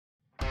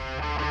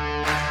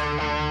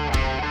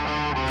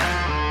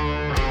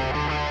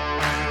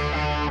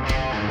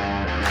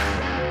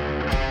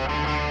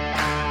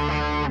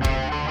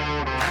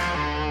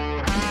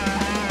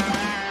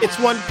It's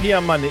 1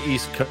 p.m. on the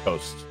East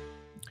Coast.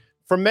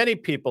 For many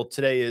people,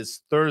 today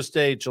is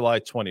Thursday, July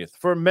 20th.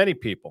 For many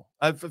people,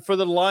 for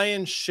the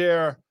lion's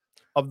share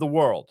of the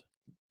world.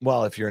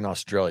 Well, if you're in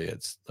Australia,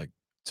 it's like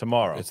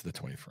tomorrow. It's the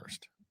 21st.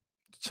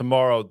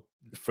 Tomorrow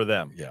for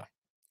them. Yeah.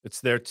 It's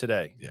there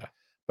today. Yeah.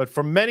 But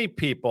for many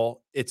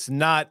people, it's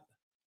not.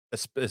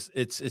 It's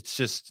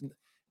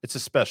a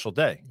special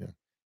day. Yeah.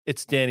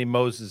 It's Danny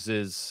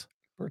Moses's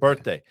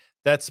birthday.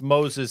 That's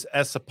Moses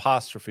S'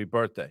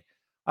 birthday.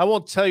 I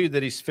won't tell you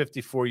that he's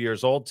 54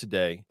 years old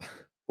today,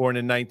 born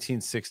in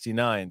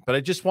 1969, but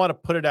I just want to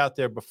put it out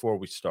there before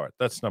we start.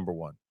 That's number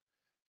one.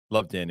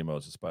 Love Danny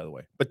Moses, by the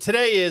way. But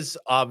today is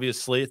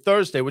obviously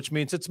Thursday, which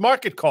means it's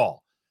Market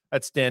Call.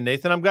 That's Dan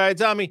Nathan. I'm Guy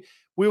Adami.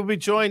 We will be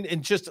joined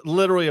in just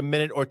literally a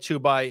minute or two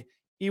by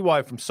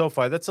EY from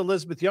SoFi. That's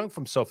Elizabeth Young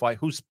from SoFi,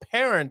 whose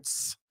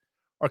parents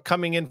are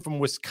coming in from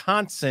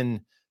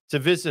Wisconsin to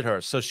visit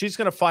her. So she's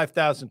going to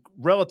 5,000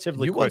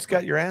 relatively You quickly. once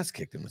got your ass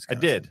kicked in Wisconsin. I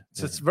did.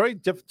 So it's a very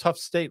tough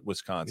state,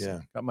 Wisconsin.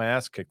 Yeah. Got my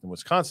ass kicked in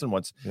Wisconsin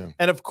once. Yeah.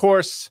 And, of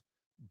course,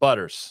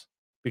 Butters,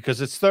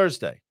 because it's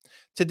Thursday.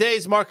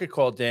 Today's Market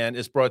Call, Dan,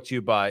 is brought to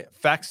you by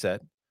FactSet,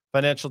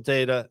 financial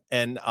data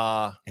and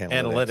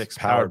analytics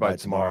powered by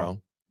tomorrow.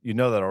 You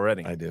know that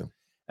already. I do.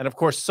 And, of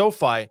course,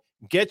 SoFi,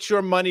 get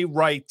your money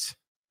right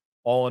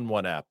all in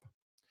one app.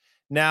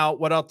 Now,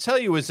 what I'll tell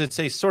you is it's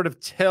a sort of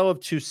tale of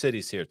two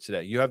cities here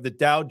today. You have the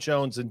Dow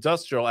Jones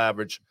Industrial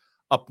Average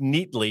up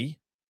neatly,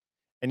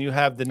 and you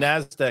have the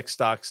NASDAQ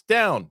stocks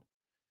down.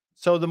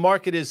 So the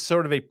market is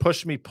sort of a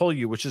push me, pull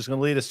you, which is going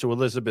to lead us to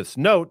Elizabeth's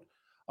note.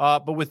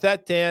 But with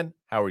that, Dan,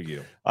 how are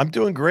you? I'm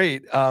doing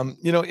great.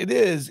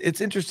 It's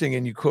interesting.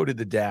 And you quoted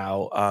the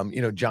Dow,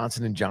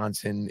 Johnson &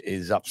 Johnson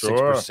is up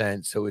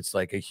 6%. So it's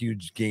like a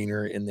huge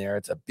gainer in there.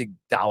 It's a big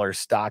dollar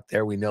stock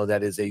there. We know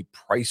that is a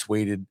price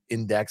weighted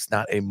index,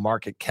 not a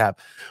market cap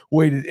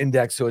weighted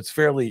index. So it's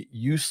fairly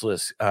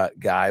useless,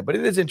 guy, but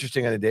it is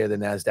interesting on the day of the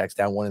NASDAQ's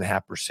down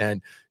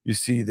 1.5%. You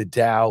see the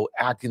Dow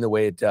acting the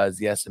way it does.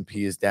 The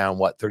S&P is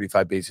down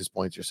 35 basis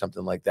points or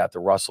something like that. The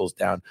Russell's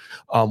down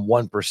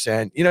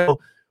 1%.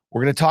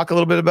 We're going to talk a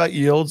little bit about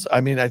yields.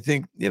 I mean, I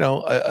think,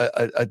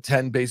 a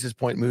 10 basis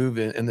point move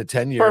in the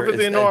 10-year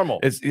perfectly normal.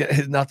 It's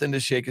nothing to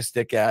shake a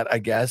stick at, I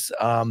guess.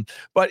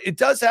 But it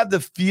does have the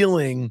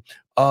feeling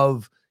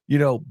of,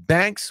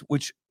 banks,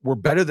 which were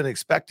better than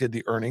expected,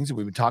 the earnings, and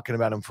we've been talking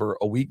about them for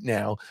a week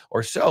now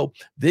or so,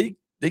 they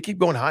keep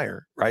going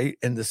higher, right?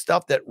 And the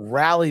stuff that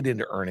rallied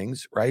into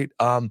earnings, right,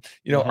 are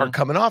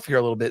coming off here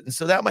a little bit. And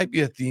so that might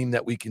be a theme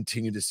that we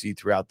continue to see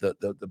throughout the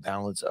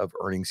balance of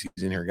earnings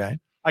season here, Guy.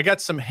 I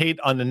got some hate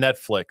on the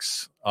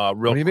Netflix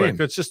real quick. Mean?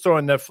 Let's just throw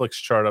a Netflix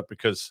chart up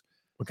because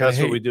that's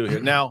what we do here.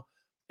 Now,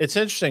 it's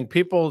interesting.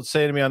 People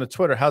say to me on the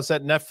Twitter, how's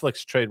that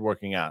Netflix trade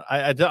working out?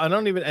 I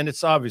don't even, and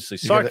it's obviously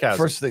sarcasm.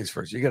 First things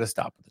first, you got to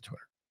stop with the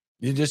Twitter.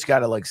 You just got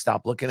to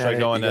stop looking at it.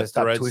 Go on that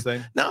Threads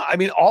thing? No, I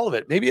mean, all of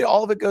it. Maybe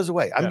all of it goes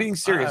away. I'm being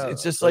serious.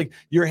 It's just like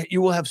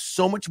you will have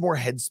so much more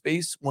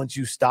headspace once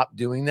you stop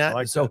doing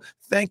that.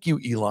 Thank you,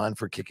 Elon,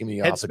 for kicking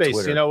me off of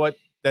Twitter. You know what?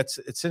 It's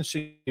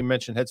interesting you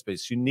mentioned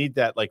headspace. You need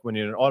that like when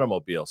you're in an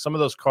automobile. Some of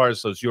those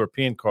cars, those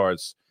European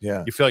cars,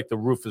 you feel like the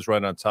roof is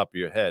right on top of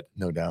your head.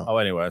 No doubt. Oh,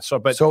 anyway. All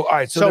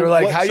right. So they're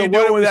like, how you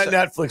doing with that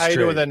Netflix trade? How you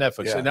doing with that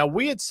Netflix? Yeah. Now,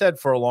 we had said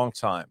for a long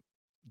time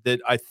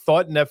that I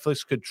thought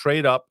Netflix could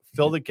trade up,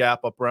 fill the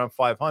gap up around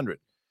 500.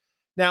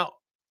 Now,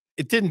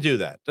 it didn't do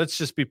that. Let's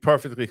just be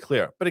perfectly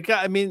clear. But it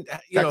got,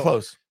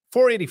 close.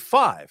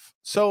 485.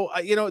 So,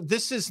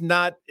 this is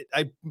not,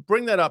 I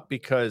bring that up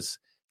because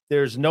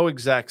there's no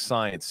exact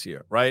science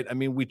here, right? I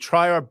mean, we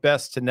try our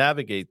best to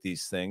navigate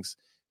these things.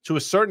 To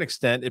a certain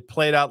extent, it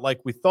played out like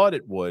we thought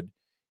it would,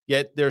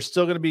 yet there's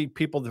still going to be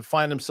people that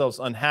find themselves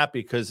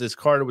unhappy because, as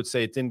Carter would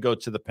say, it didn't go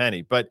to the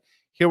penny. But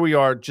here we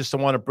are. Just I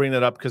want to bring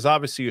that up because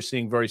obviously you're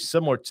seeing very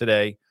similar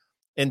today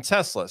in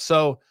Tesla.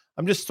 So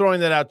I'm just throwing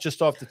that out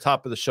just off the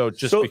top of the show,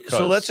 because.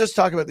 So let's just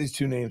talk about these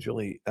two names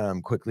really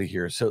quickly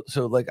here. So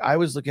like I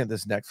was looking at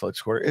this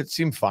Netflix quarter, it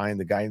seemed fine.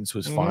 The guidance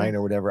was fine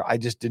or whatever. I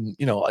just didn't,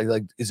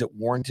 is it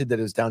warranted that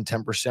it's down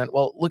 10%?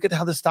 Well, look at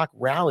how the stock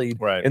rallied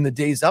in the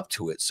days up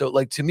to it. So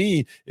like to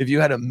me, if you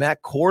had a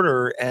Met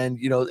quarter and,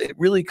 it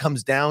really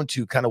comes down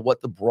to kind of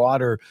what the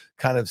broader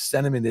kind of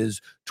sentiment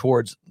is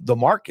towards the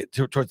market,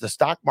 towards the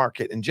stock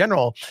market in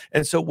general.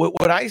 And so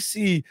what I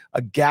see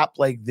a gap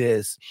like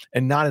this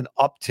and not an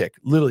uptick,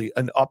 literally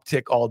an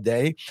uptick all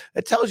day,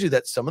 it tells you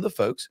that some of the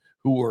folks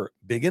who were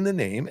big in the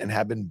name and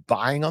have been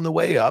buying on the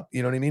way up,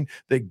 you know what I mean?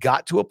 They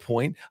got to a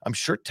point. I'm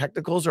sure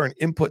technicals are an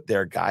input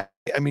there, Guy.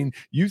 I mean,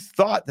 you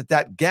thought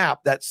that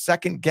gap, that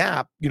second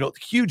gap,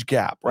 huge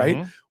gap,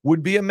 right,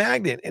 would be a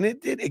magnet. And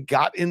it did. It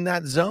got in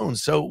that zone.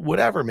 So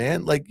whatever,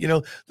 man,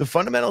 the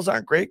fundamentals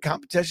aren't great.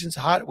 Competition's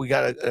hot. We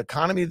got an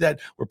economy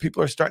where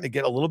people are starting to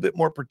get a little bit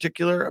more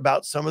particular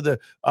about some of the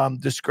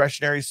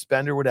discretionary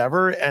spend or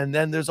whatever. And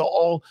then there's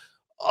all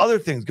other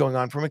things going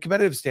on from a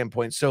competitive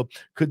standpoint. So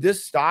could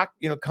this stock,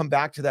 come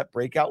back to that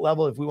breakout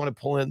level? If we want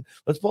to pull in,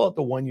 let's pull out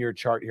the 1 year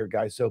chart here,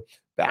 guys. So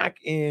back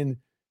in,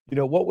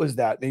 what was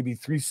that? Maybe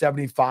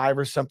 375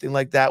 or something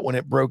like that when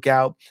it broke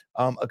out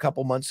a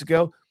couple months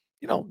ago.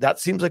 you know, that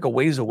seems like a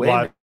ways away.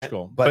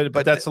 Logical. But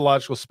that's a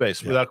logical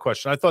space without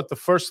question. I thought the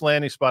first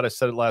landing spot, I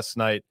said it last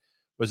night,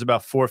 was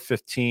about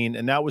 415,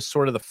 and that was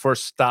sort of the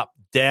first stop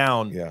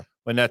down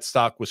when that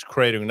stock was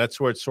cratering. That's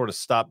where it sort of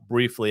stopped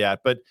briefly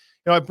at. But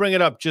I bring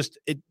it up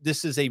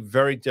this is a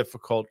very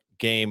difficult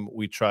game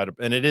we try to,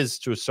 and it is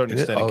to a certain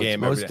extent a game.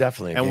 Most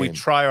definitely, and we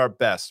try our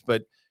best,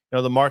 but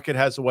the market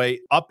has a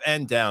way up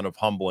and down of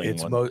humbling.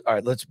 All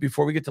right,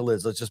 before we get to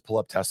Liz, let's just pull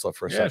up Tesla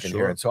for a second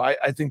here. And so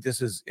I think this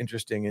is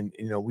interesting. And,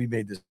 we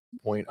made this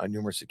point on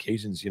numerous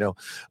occasions.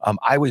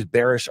 I was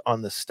bearish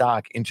on the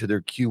stock into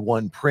their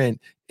Q1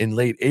 print in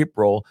late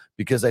April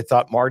because I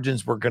thought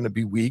margins were going to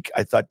be weak.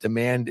 I thought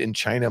demand in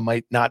China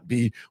might not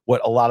be what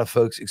a lot of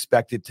folks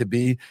expect it to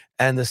be.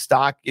 And the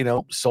stock,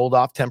 sold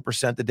off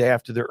 10% the day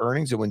after their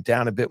earnings. It went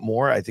down a bit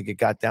more. I think it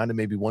got down to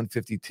maybe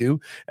 152.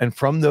 And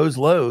from those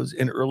lows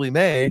in early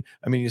May,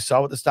 I mean, you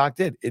saw what the stock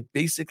did. It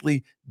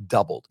basically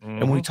doubled.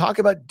 And when we talk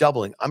about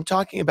doubling, I'm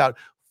talking about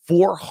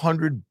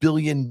 $400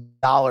 billion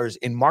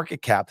in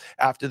market cap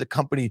after the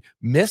company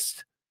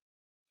missed,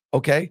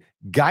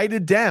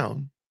 guided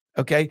down,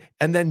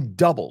 and then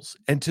doubles,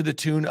 and to the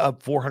tune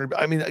of 400.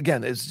 I mean,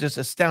 again, it's just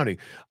astounding.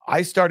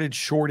 I started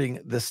shorting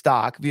the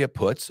stock via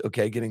puts,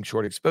 getting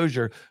short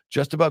exposure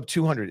just above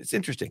 200. It's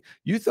interesting.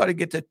 You thought it'd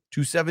get to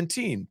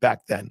 217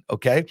 back then,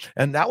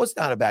 and that was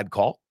not a bad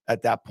call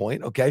at that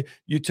point.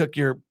 You took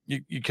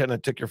you kind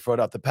of took your foot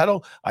off the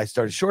pedal. I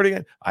started shorting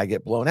it. I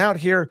get blown out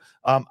here.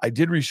 I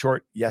did reshort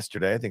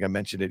yesterday. I think I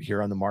mentioned it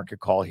here on the market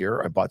call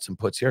here. I bought some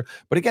puts here,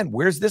 but again,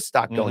 where's this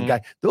stock going,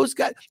 guy? Those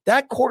guys,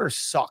 that quarter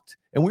sucked.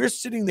 And we were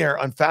sitting there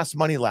on Fast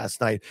Money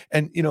last night.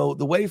 And,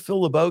 the way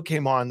Phil LeBeau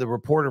came on, the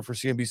reporter for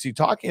CNBC,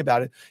 talking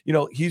about it,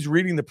 he's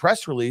reading the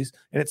press release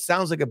and it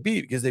sounds like a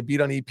beat because they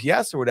beat on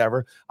EPS or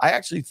whatever. I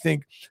actually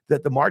think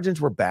that the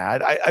margins were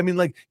bad. I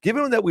mean,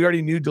 given that we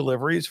already knew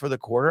deliveries for the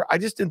quarter, I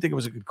just didn't think it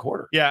was a good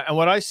quarter. Yeah. And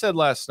what I said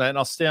last night, and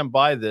I'll stand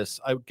by this,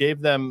 I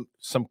gave them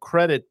some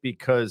credit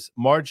because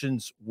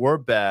margins were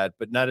bad,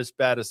 but not as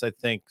bad as I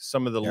think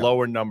some of the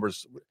lower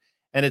numbers.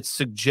 And it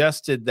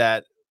suggested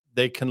that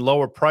they can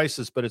lower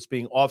prices, but it's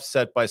being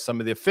offset by some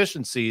of the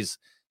efficiencies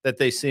that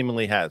they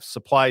seemingly have.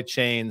 Supply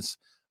chains,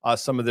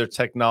 some of their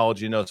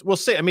technology nodes. We'll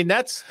see. I mean,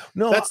 that's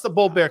the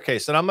bull bear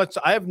case. And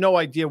I have no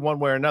idea one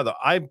way or another.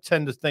 I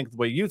tend to think the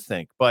way you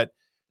think, but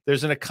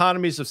there's an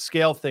economies of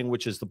scale thing,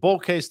 which is the bull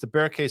case. The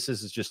bear case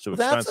is just too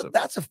expensive.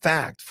 That's a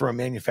fact for a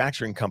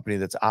manufacturing company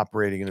that's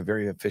operating in a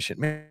very efficient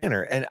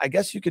manner. And I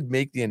guess you could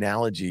make the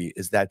analogy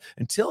is that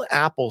until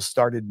Apple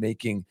started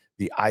making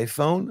the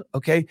iPhone,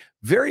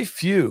 very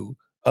few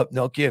of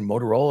Nokia and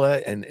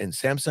Motorola and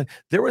Samsung,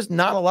 there was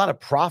not a lot of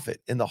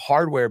profit in the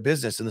hardware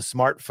business, in the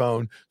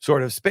smartphone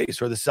sort of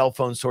space or the cell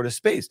phone sort of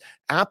space.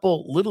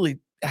 Apple literally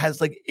has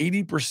like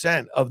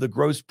 80% of the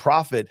gross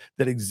profit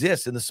that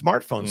exists in the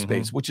smartphone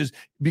space, which is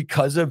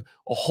because of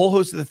a whole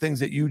host of the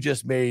things that you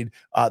just made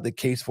the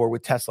case for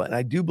with Tesla. And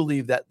I do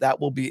believe that that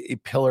will be a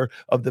pillar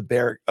of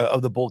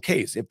the bull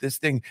case. If this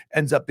thing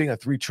ends up being a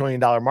 $3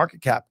 trillion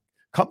market cap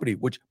company,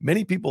 which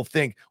many people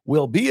think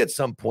will be at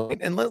some point.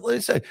 And let me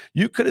say,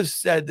 you could have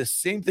said the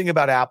same thing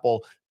about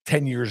Apple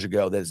 10 years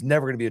ago, that it's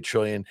never going to be $1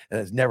 trillion and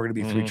it's never going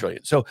to be $3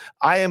 trillion. So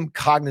I am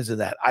cognizant of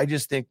that. I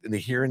just think in the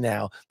here and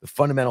now, the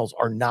fundamentals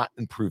are not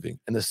improving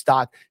and the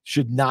stock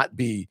should not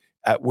be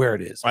at where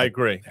it is. I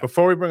agree.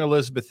 Before we bring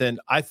Elizabeth in,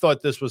 I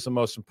thought this was the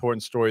most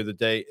important story of the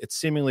day. It's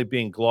seemingly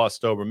being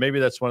glossed over. Maybe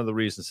that's one of the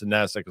reasons the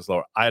NASDAQ is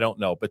lower. I don't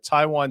know. But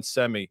Taiwan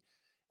Semi,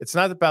 it's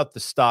not about the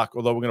stock,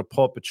 although we're going to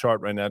pull up a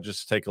chart right now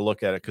just to take a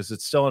look at it because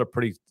it's still in a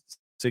pretty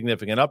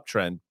significant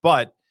uptrend.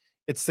 But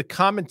it's the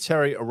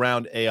commentary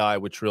around AI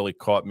which really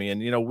caught me.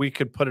 And, we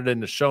could put it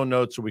in the show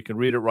notes or we can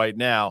read it right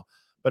now.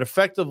 But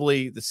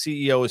effectively, the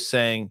CEO is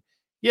saying,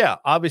 yeah,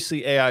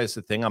 obviously AI is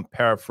the thing. I'm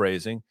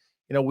paraphrasing.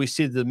 We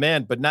see the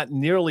demand, but not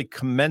nearly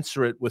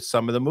commensurate with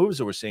some of the moves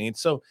that we're seeing. And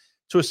so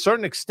to a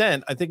certain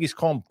extent, I think he's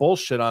calling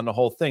bullshit on the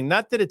whole thing.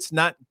 Not that it's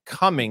not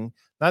coming,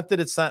 not that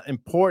it's not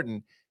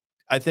important.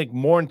 I think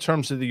more in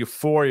terms of the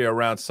euphoria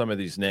around some of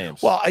these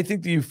names. Well, I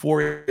think the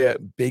euphoria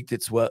baked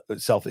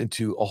itself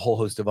into a whole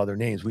host of other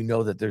names. We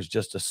know that there's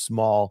just a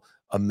small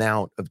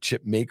amount of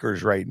chip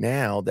makers right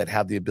now that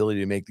have the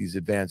ability to make these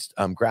advanced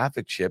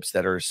graphic chips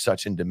that are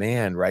such in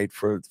demand, right,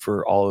 for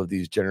all of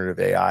these generative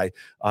AI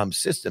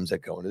systems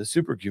that go into the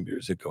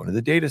supercomputers, that go into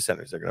the data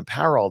centers. They're going to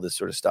power all this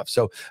sort of stuff.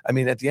 So, I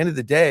mean, at the end of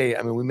the day,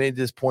 I mean, we made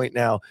this point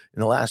now in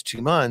the last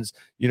 2 months,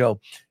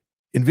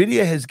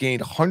 NVIDIA has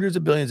gained hundreds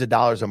of billions of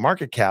dollars of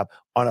market cap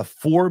on a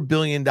 $4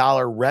 billion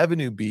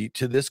revenue beat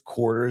to this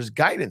quarter's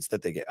guidance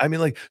that they get. I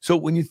mean, so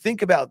when you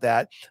think about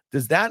that,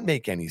 does that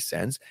make any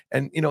sense?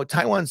 And,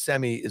 Taiwan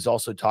Semi is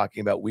also talking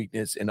about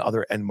weakness in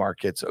other end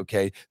markets,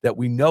 that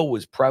we know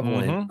was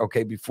prevalent,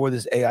 before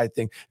this AI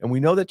thing. And we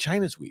know that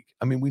China's weak.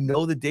 I mean, we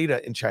know the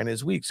data in China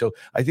is weak. So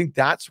I think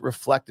that's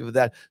reflective of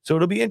that. So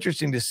it'll be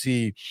interesting to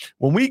see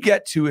when we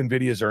get to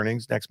NVIDIA's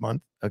earnings next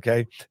month.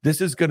 Okay.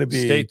 This is going to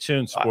be, stay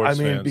tuned, sports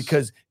fans.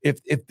 because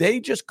if they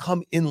just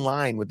come in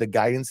line with the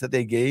guidance that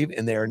they gave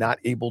and they are not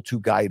able to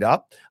guide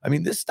up, I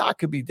mean, this stock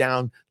could be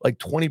down like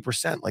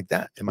 20% like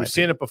that. We've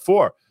seen it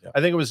before. Yeah.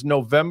 I think it was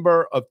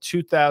November of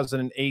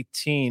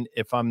 2018,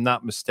 if I'm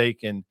not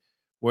mistaken,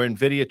 where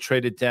NVIDIA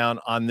traded down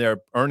on their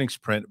earnings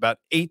print about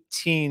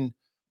 18%.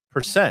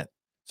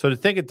 So to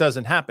think it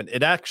doesn't happen,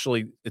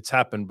 it's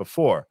happened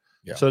before.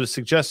 Yeah. So to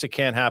suggest it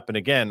can't happen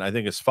again, I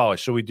think it's folly.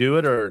 Should we do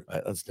it or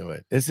let's do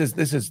it? This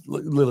is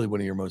literally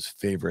one of your most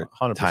favorite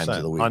 100% times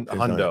of the week.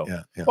 Hundo.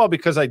 Yeah. Well,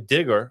 because I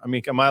dig her. I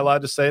mean, am I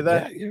allowed to say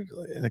that? Yeah,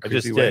 in a I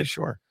just creepy way, did.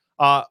 Sure.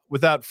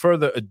 Without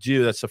further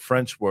ado, that's a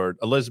French word.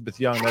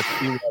 Elizabeth Young, that's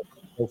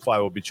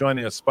profile, will be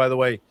joining us. By the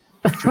way,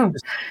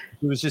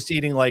 he was just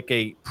eating like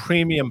a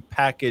premium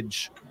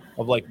package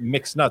of like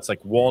mixed nuts,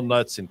 like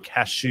walnuts and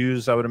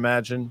cashews, I would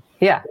imagine.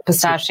 Yeah,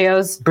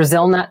 pistachios,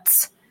 Brazil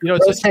nuts,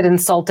 it's roasted and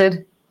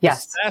salted.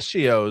 Yes.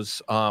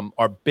 Pistachios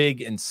are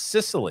big in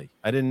Sicily.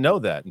 I didn't know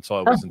that until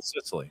I was in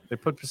Sicily. They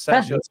put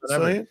pistachios on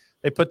everything.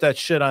 They put that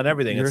shit on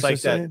everything. You're it's like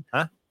Sicilian? that.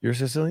 Huh? You're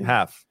Sicilian?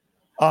 Half.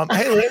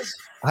 Hey, Liz.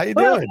 How you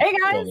doing? Hey,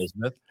 guys.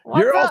 Elizabeth.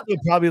 You're also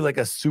probably like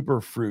a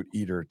super fruit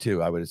eater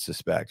too, I would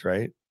suspect,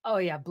 right? Oh,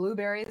 yeah.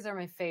 Blueberries are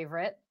my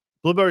favorite.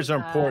 Blueberries are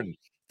important.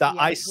 The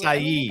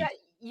acai.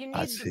 You need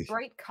the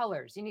bright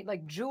colors. You need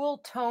like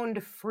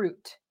jewel-toned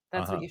fruit.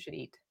 That's what you should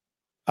eat.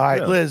 All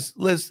right,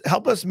 Liz,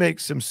 help us make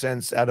some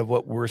sense out of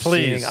what we're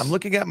seeing. I'm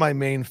looking at my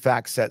main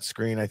fact set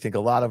screen. I think a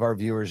lot of our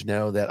viewers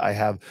know that I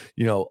have,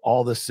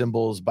 all the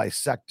symbols by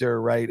sector,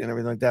 right, and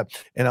everything like that.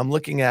 And I'm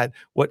looking at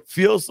what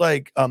feels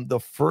like the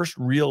first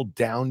real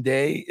down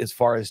day as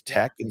far as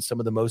tech and some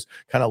of the most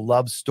kind of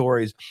loved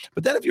stories.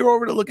 But then if you're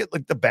over to look at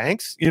like the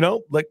banks,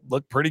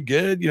 look pretty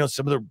good.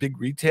 Some of the big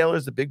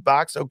retailers, the big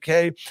box,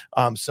 okay.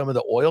 Some of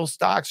the oil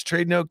stocks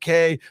trading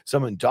okay.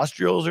 Some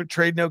industrials are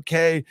trading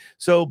okay.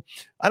 So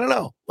I don't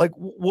know. Like,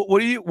 what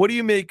do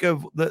you make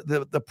of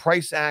the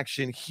price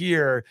action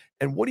here,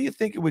 and what do you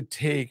think it would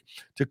take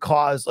to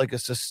cause like a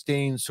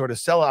sustained sort of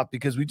sell off?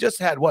 Because we just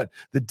had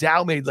the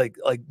Dow made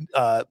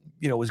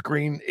was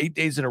green 8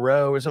 days in a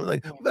row or something.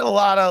 Like we've had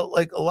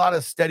a lot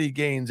of steady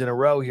gains in a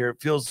row here.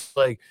 It feels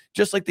like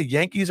just like the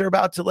Yankees are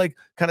about to like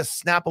kind of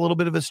snap a little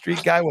bit of a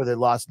streak guy where they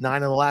lost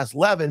 9 of the last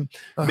 11.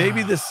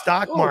 Maybe the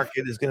stock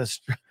market is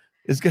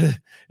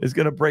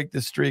gonna break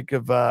the streak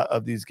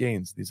of these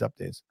gains, these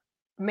updates.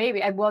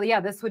 Maybe. Well, yeah,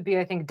 this would be,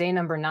 I think, day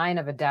number 9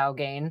 of a Dow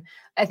gain.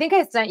 I think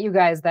I sent you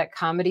guys that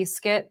comedy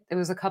skit. It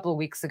was a couple of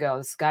weeks ago.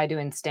 This guy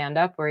doing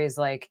stand-up where he's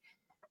like,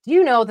 do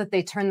you know that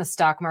they turn the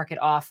stock market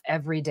off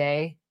every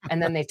day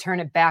and then they turn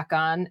it back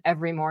on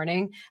every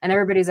morning? And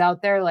everybody's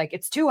out there like,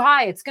 it's too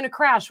high. It's going to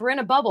crash. We're in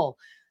a bubble.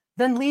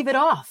 Then leave it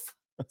off.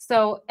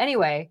 So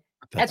anyway,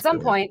 at some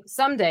point,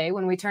 someday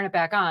when we turn it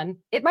back on,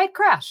 it might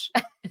crash.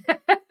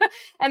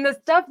 And the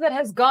stuff that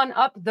has gone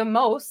up the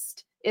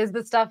most is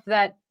the stuff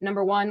that,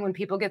 number one, when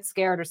people get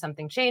scared or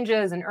something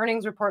changes, an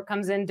earnings report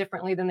comes in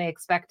differently than they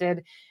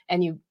expected,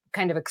 and you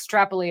kind of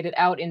extrapolate it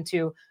out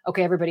into,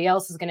 okay, everybody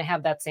else is going to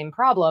have that same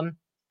problem.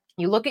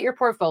 You look at your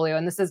portfolio,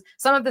 and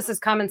some of this is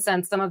common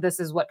sense. Some of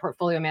this is what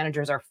portfolio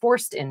managers are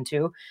forced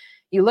into.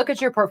 You look at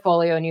your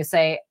portfolio and you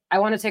say, I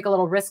want to take a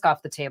little risk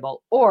off the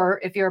table.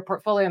 Or if you're a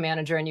portfolio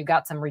manager and you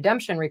got some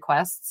redemption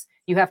requests,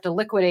 you have to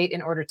liquidate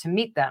in order to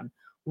meet them.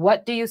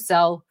 What do you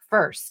sell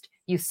first?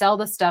 You sell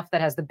the stuff that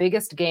has the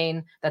biggest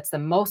gain, that's the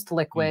most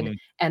liquid.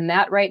 And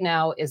that right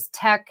now is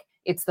tech.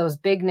 It's those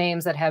big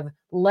names that have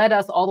led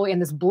us all the way in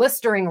this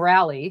blistering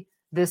rally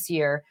this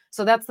year.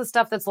 So that's the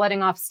stuff that's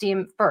letting off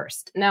steam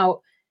first.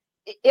 Now,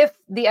 if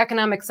the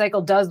economic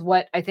cycle does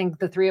what I think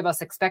the three of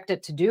us expect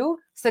it to do,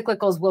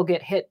 cyclicals will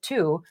get hit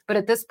too. But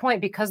at this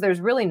point, because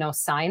there's really no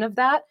sign of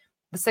that,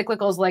 the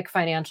cyclicals like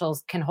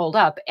financials can hold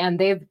up. And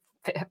they've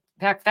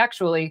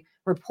factually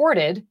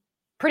reported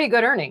pretty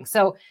good earnings.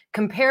 So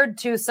compared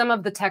to some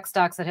of the tech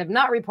stocks that have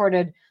not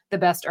reported the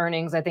best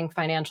earnings, I think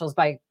financials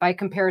by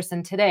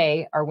comparison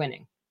today are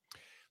winning.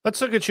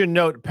 Let's look at your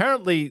note.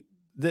 Apparently,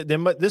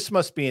 this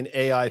must be an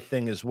AI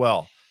thing as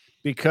well,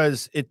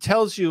 because it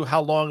tells you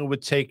how long it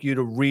would take you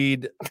to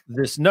read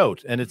this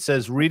note. And it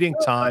says reading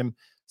time,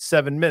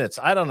 7 minutes.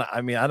 I don't know.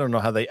 I mean, I don't know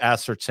how they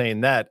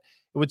ascertain that.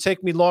 It would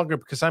take me longer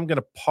because I'm going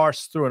to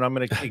parse through and I'm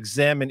going to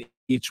examine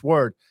each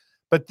word.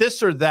 But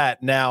this or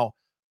that. Now,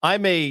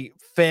 I'm a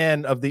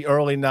fan of the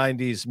early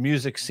 90s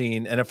music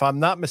scene. And if I'm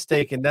not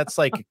mistaken, that's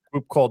like a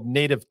group called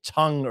Native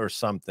Tongue or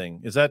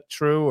something. Is that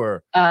true?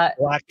 Or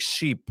Black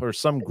Sheep or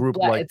some group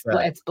that?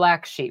 It's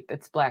Black Sheep.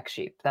 It's Black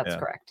Sheep. That's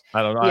correct.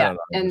 I don't know. Yeah. I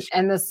don't know.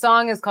 And the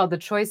song is called The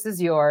Choice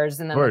Is Yours.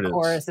 And then the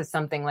chorus is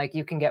something like,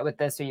 you can get with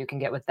this or you can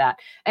get with that.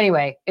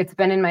 Anyway, it's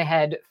been in my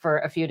head for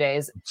a few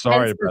days.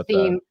 Sorry about the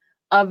theme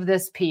of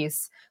this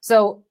piece.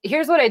 So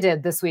here's what I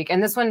did this week.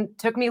 And this one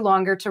took me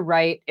longer to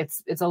write.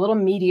 It's a little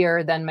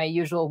meatier than my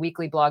usual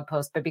weekly blog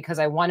post, but because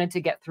I wanted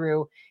to get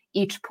through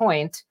each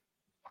point,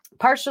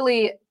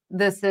 partially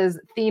this is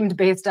themed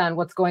based on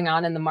what's going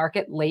on in the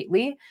market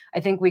lately. I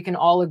think we can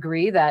all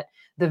agree that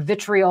the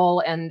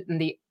vitriol and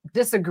the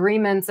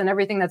disagreements and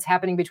everything that's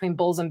happening between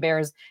bulls and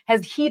bears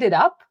has heated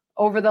up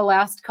over the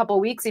last couple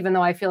of weeks, even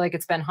though I feel like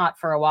it's been hot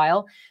for a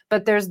while.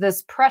 But there's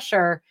this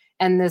pressure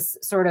and this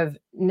sort of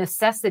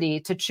necessity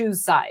to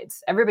choose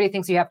sides. Everybody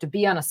thinks you have to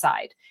be on a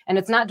side. And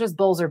it's not just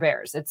bulls or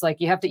bears. It's like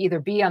you have to either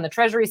be on the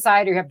treasury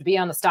side or you have to be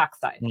on the stock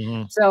side.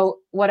 Mm-hmm. So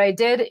what I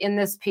did in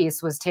this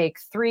piece was take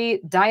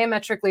 3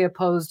 diametrically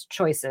opposed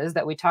choices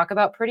that we talk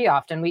about pretty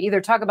often. We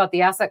either talk about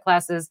the asset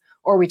classes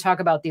or we talk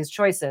about these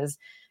choices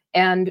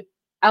and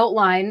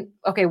outline,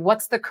 okay,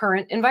 what's the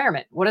current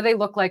environment? What do they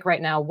look like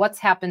right now? What's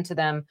happened to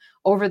them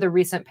over the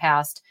recent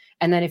past?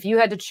 And then if you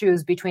had to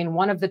choose between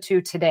one of the two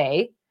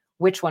today,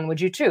 which one would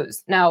you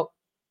choose? Now,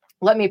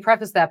 let me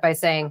preface that by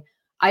saying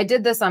I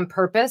did this on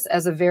purpose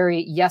as a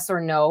very yes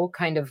or no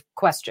kind of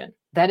question.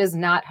 That is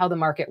not how the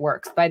market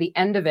works. By the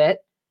end of it,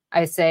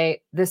 I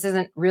say, this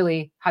isn't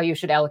really how you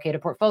should allocate a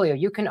portfolio.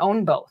 You can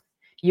own both.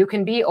 You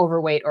can be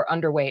overweight or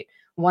underweight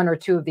one or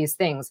two of these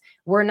things.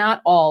 We're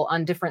not all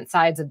on different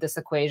sides of this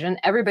equation.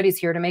 Everybody's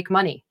here to make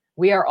money.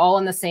 We are all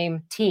on the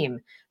same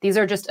team. These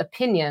are just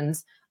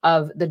opinions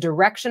of the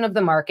direction of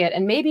the market,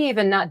 and maybe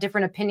even not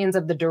different opinions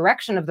of the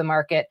direction of the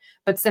market,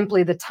 but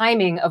simply the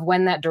timing of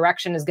when that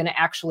direction is going to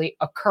actually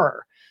occur.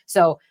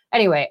 So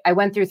anyway, I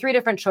went through 3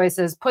 different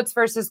choices: puts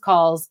versus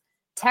calls,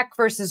 tech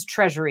versus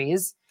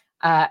treasuries.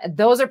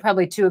 Those are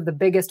probably 2 of the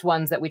biggest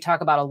ones that we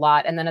talk about a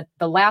lot. And then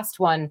the last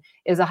one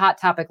is a hot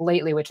topic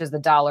lately, which is the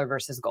dollar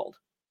versus gold.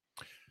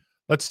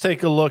 Let's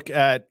take a look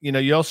at,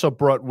 you also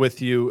brought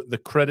with you the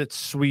Credit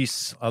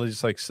Suisse. I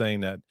just like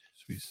saying that.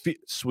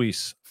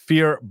 Suisse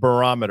Fear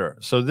Barometer.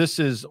 So this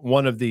is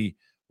one of the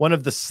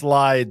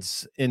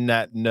slides in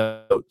that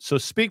note. So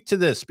speak to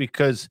this,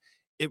 because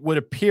it would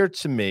appear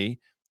to me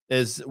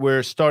as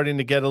we're starting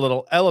to get a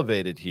little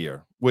elevated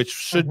here, which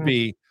should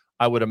be,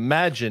 I would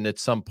imagine, at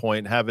some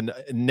point having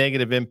a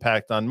negative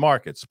impact on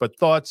markets. But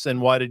thoughts,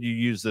 and why did you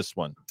use this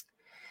one?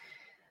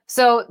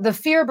 So the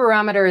Fear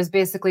Barometer is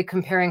basically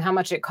comparing how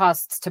much it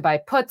costs to buy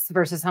puts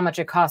versus how much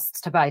it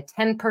costs to buy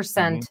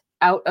 10%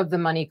 out of the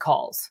money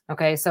calls.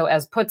 Okay, so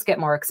as puts get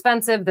more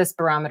expensive, this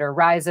barometer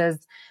rises.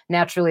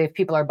 Naturally, if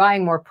people are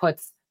buying more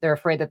puts, they're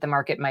afraid that the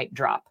market might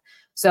drop.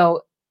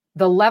 So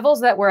the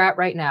levels that we're at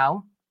right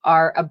now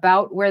are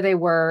about where they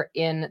were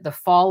in the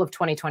fall of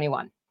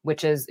 2021,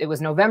 it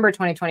was November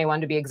 2021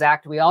 to be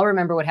exact. We all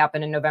remember what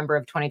happened in November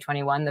of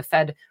 2021. The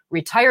Fed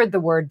retired the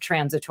word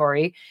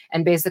transitory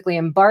and basically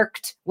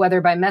embarked,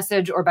 whether by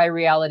message or by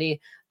reality,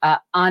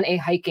 on a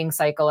hiking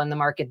cycle, and the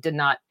market did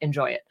not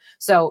enjoy it.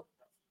 So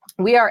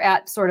we are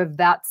at sort of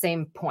that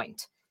same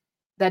point.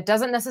 That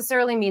doesn't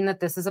necessarily mean that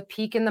this is a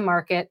peak in the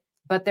market,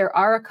 but there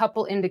are a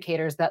couple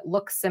indicators that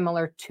look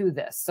similar to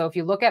this. So if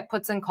you look at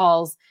puts and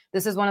calls,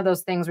 this is one of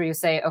those things where you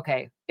say,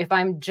 okay, if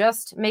I'm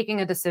just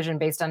making a decision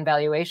based on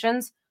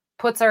valuations,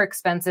 puts are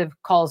expensive,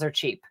 calls are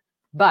cheap.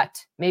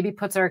 But maybe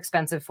puts are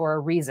expensive for a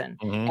reason.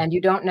 And you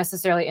don't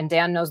necessarily, and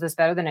Dan knows this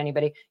better than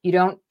anybody, you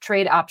don't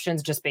trade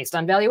options just based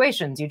on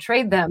valuations. You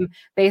trade them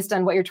based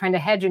on what you're trying to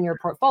hedge in your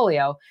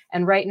portfolio.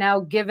 And right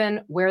now,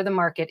 given where the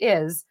market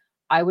is,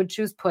 I would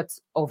choose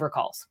puts over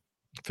calls.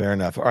 Fair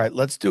enough. All right,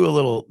 let's do a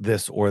little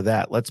this or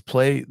that. Let's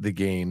play the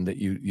game that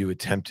you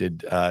attempted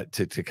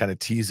to kind of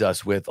tease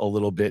us with a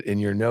little bit in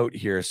your note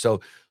here.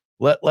 So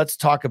let's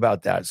talk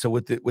about that. So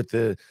with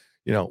the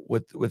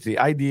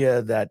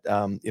idea that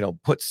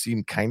puts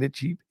seem kind of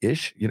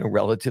cheap-ish,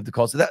 relative to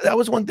calls. That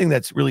was one thing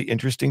that's really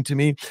interesting to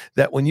me,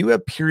 that when you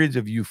have periods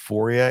of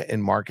euphoria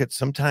in markets,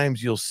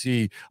 sometimes you'll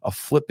see a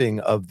flipping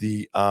of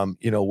the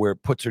where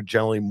puts are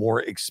generally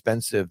more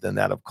expensive than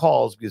that of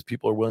calls because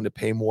people are willing to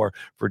pay more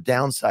for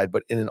downside.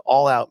 But in an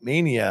all-out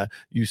mania,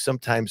 you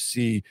sometimes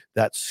see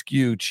that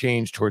skew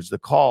change towards the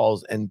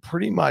calls, and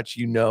pretty much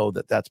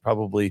that's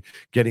probably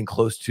getting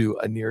close to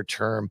a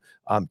near-term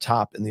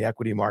top in the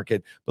equity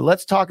market. But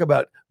let's talk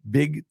about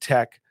big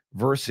tech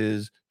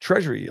versus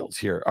treasury yields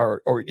here,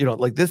 or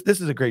like this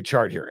is a great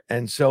chart here.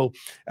 And so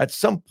at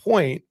some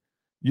point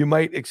you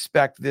might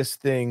expect this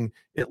thing,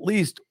 at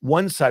least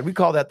one side, we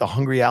call that the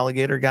hungry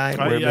alligator guy,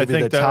 where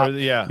maybe the top,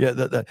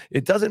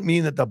 it doesn't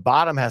mean that the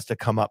bottom has to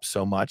come up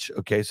so much.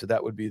 Okay, so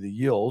that would be the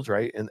yields,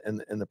 right? And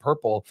the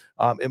purple,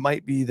 it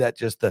might be that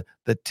just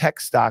the tech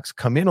stocks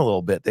come in a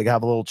little bit. They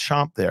have a little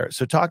chomp there.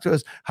 So talk to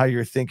us how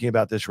you're thinking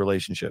about this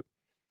relationship.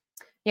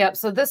 Yeah,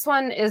 so this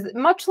one is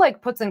much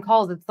like puts and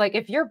calls. It's like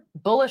if you're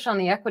bullish on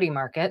the equity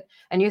market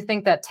and you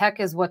think that tech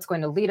is what's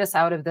going to lead us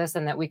out of this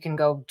and that we can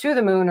go to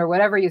the moon or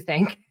whatever you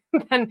think,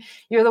 then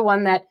you're the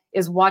one that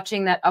is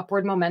watching that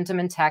upward momentum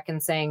in tech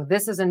and saying,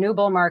 this is a new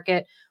bull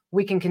market.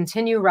 We can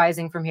continue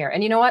rising from here.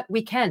 And you know what?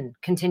 We can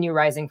continue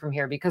rising from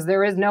here because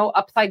there is no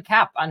upside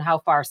cap on how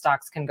far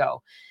stocks can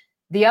go.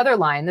 The other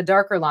line, the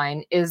darker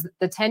line, is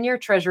the 10-year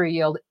treasury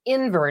yield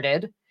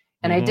inverted.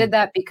 And I did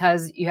that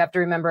because you have to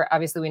remember,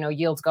 obviously, we know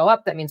yields go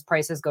up. That means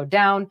prices go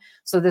down.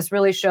 So this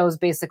really shows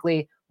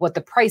basically what the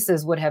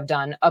prices would have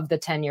done of the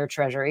 10-year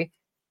treasury.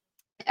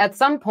 At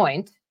some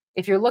point,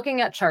 if you're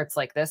looking at charts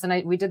like this,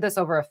 and we did this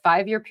over a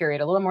 5-year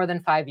period, a little more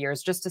than 5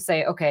 years, just to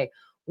say, okay,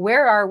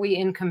 where are we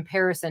in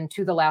comparison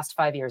to the last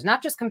 5 years?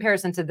 Not just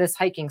comparison to this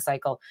hiking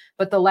cycle,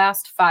 but the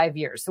last 5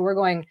 years. So we're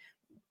going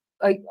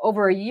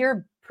over a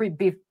year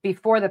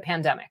before the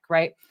pandemic,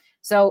 right?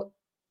 So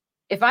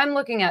if I'm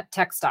looking at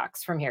tech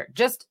stocks from here,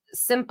 just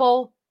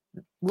simple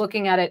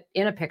looking at it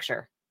in a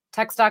picture,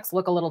 tech stocks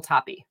look a little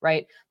toppy,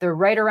 right? They're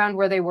right around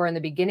where they were in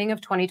the beginning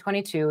of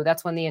 2022.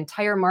 That's when the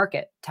entire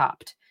market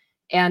topped.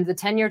 And the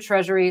 10-year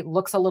treasury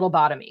looks a little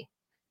bottomy.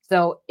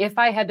 So if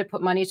I had to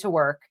put money to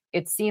work,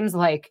 it seems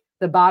like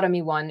the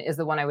bottomy one is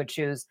the one I would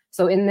choose.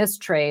 So in this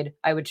trade,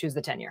 I would choose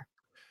the 10-year.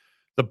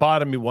 The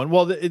bottomy one.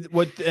 Well,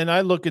 and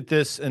I look at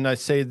this and I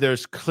say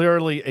there's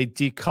clearly a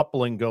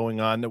decoupling going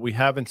on that we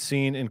haven't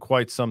seen in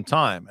quite some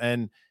time.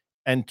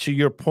 And to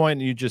your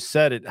point, you just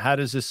said it, how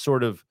does this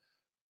sort of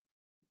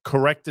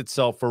correct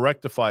itself or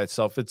rectify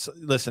itself?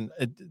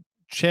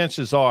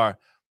 Chances are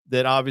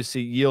that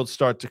obviously yields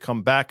start to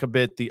come back a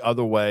bit the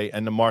other way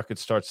and the market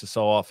starts to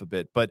sell off a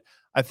bit. But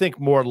I think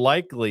more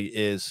likely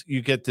is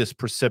you get this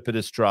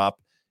precipitous drop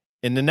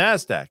in the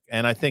NASDAQ.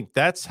 And I think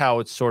that's how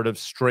it sort of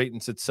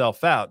straightens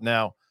itself out.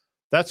 Now,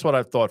 that's what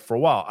I've thought for a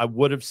while. I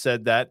would have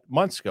said that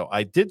months ago.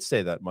 I did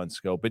say that months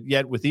ago. But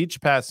yet with each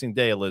passing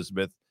day,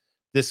 Elizabeth,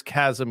 this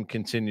chasm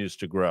continues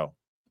to grow.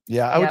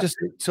 Yeah, I would just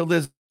so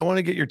Liz, I want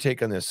to get your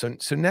take on this.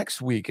 So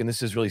next week, and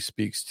this is really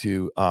speaks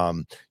to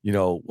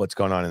what's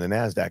going on in the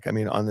NASDAQ. I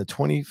mean, on the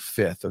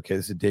 25th, okay,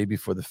 this is the day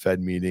before the Fed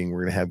meeting,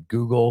 we're gonna have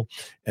Google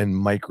and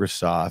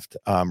Microsoft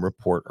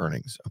report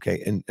earnings.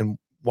 Okay, and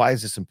why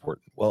is this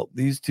important? Well,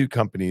 these two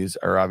companies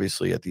are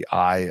obviously at the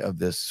eye of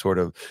this sort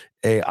of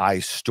AI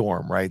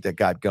storm, right? That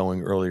got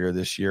going earlier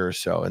this year or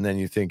so. And then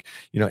you think,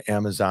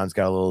 Amazon's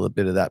got a little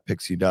bit of that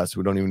pixie dust.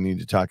 We don't even need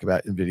to talk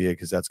about NVIDIA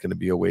because that's going to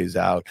be a ways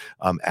out.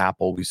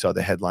 Apple, we saw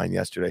the headline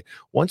yesterday.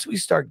 Once we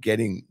start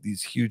getting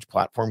these huge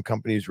platform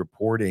companies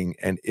reporting,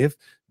 and if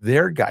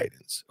their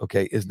guidance,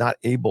 okay, is not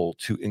able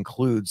to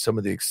include some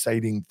of the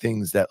exciting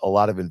things that a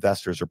lot of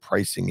investors are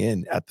pricing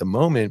in at the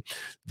moment,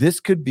 this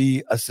could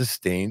be a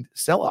sustained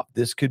sell-off.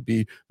 This could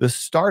be the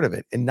start of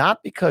it. And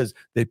not because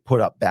they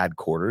put up bad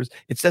quarters.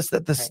 It's just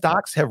that the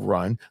stocks have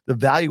run, the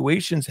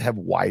valuations have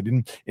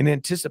widened in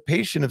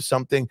anticipation of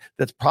something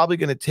that's probably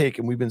going to take,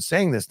 and we've been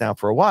saying this now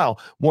for a while,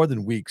 more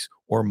than weeks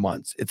or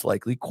months. It's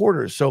likely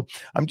quarters. So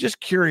I'm just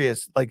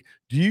curious,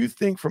 do you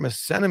think from a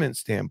sentiment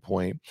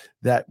standpoint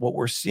that what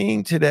we're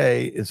seeing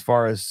today as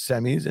far as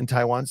semis and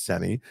Taiwan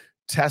Semi,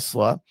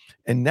 Tesla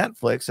and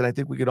Netflix, and I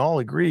think we could all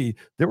agree,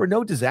 there were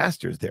no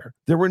disasters there.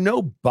 There were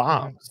no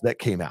bombs that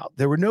came out.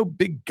 There were no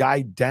big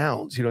guide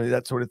downs,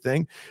 that sort of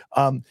thing.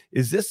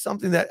 Is this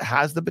something that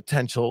has the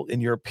potential,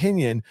 in your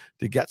opinion,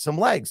 to get some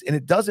legs? And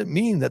it doesn't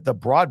mean that the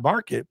broad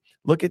market,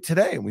 look at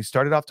today, and we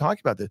started off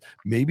talking about this,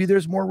 maybe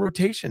there's more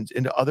rotations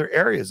into other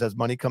areas as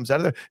money comes out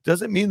of there.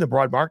 Doesn't mean the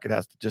broad market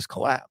has to just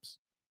collapse.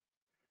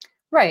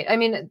 Right. I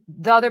mean,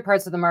 the other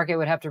parts of the market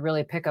would have to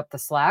really pick up the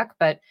slack,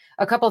 but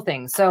a couple of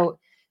things. So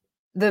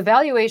the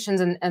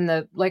valuations and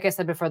the, like I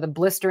said before, the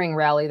blistering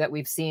rally that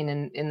we've seen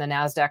in the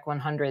NASDAQ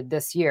 100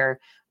 this year,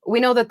 we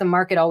know that the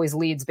market always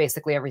leads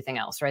basically everything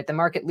else, right? The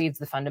market leads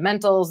the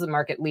fundamentals, the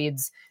market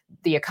leads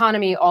the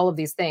economy, all of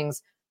these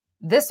things.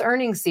 This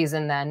earnings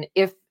season, then,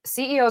 if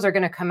CEOs are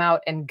going to come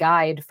out and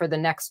guide for the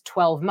next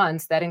 12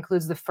 months, that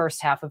includes the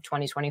first half of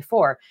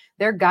 2024,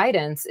 their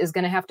guidance is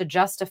going to have to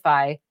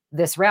justify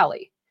this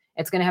rally.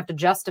 It's going to have to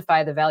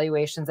justify the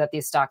valuations that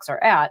these stocks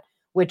are at,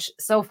 which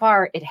so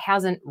far it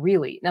hasn't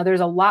really. Now, there's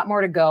a lot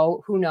more to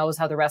go. Who knows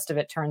how the rest of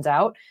it turns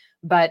out?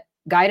 But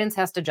guidance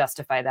has to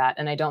justify that.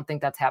 And I don't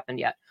think that's happened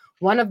yet.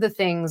 One of the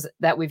things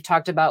that we've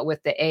talked about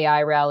with the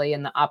AI rally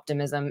and the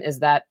optimism is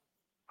that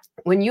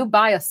when you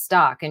buy a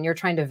stock and you're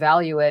trying to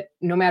value it,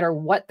 no matter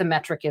what the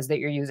metric is that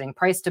you're using,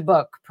 price to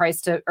book,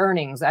 price to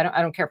earnings, I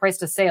don't care, price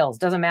to sales,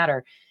 doesn't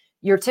matter.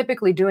 You're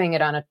typically doing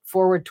it on a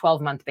forward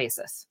 12-month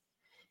basis.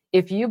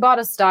 If you bought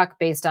a stock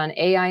based on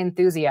AI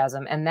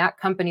enthusiasm and that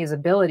company's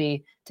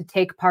ability to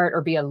take part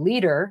or be a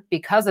leader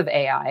because of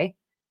AI,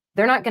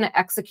 they're not going to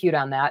execute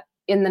on that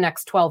in the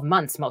next 12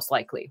 months, most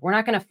likely. We're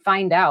not going to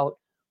find out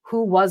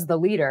who was the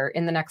leader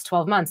in the next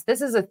 12 months.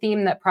 This is a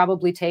theme that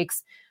probably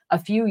takes a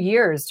few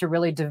years to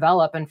really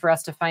develop and for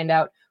us to find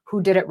out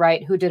who did it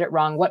right, who did it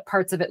wrong, what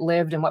parts of it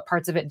lived and what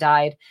parts of it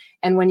died.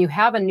 And when you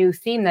have a new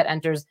theme that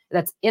enters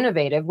that's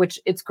innovative, which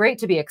it's great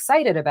to be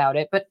excited about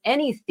it, but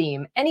any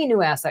theme, any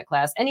new asset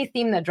class, any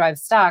theme that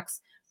drives stocks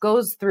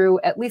goes through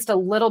at least a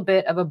little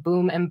bit of a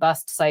boom and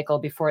bust cycle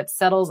before it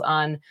settles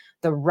on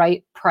the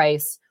right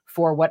price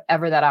for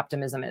whatever that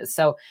optimism is.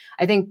 So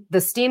I think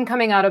the steam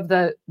coming out of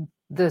the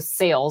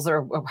sails,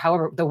 or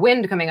however, the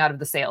wind coming out of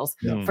the sails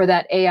for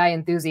that AI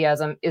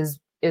enthusiasm is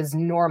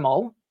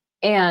normal.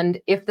 And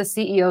if the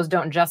CEOs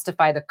don't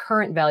justify the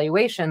current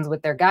valuations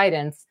with their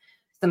guidance,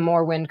 some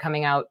more wind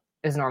coming out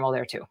is normal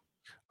there too.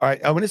 All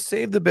right, I want to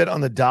save the bit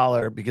on the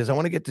dollar because I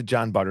want to get to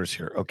John Butters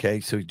here. Okay,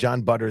 so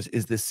John Butters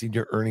is the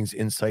senior earnings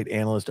insight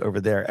analyst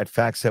over there at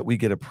FactSet. We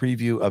get a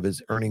preview of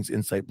his earnings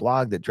insight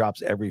blog that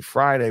drops every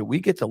Friday. We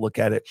get to look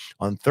at it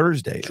on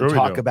Thursday and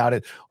talk about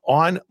it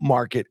on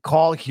Market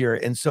Call here.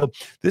 And so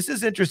this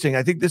is interesting.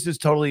 I think this is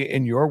totally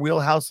in your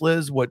wheelhouse,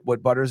 Liz, what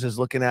Butters is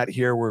looking at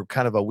here. We're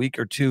kind of a week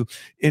or two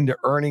into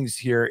earnings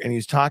here, and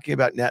he's talking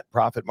about net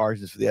profit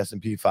margins for the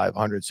S&P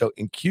 500. So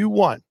in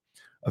Q1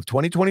 of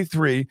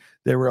 2023,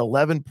 they were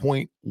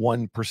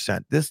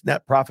 11.1%. This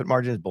net profit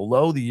margin is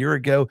below the year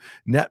ago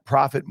net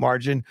profit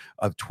margin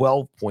of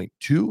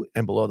 12.2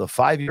 and below the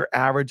 5-year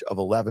average of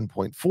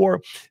 11.4.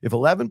 If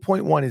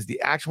 11.1 is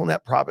the actual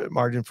net profit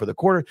margin for the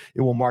quarter,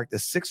 it will mark the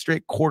 6th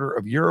straight quarter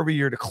of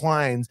year-over-year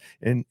declines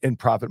in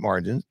profit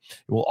margins.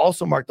 It will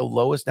also mark the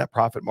lowest net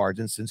profit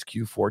margin since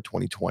Q4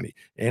 2020.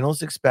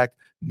 Analysts expect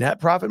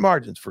net profit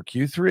margins for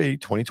Q3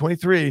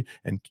 2023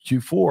 and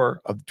Q4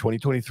 of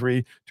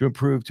 2023 to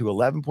improve to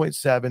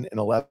 11.7 and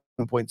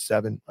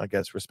 11.7, I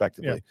guess,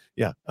 respectively.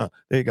 Yeah. There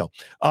you go.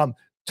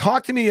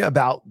 Talk to me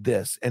about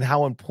this and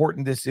how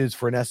important this is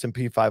for an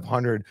S&P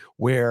 500,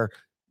 where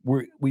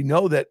we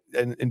know that,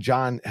 and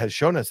John has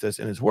shown us this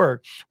in his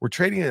work, we're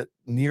trading at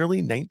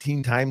nearly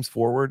 19 times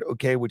forward,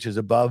 okay, which is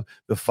above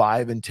the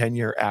 5 and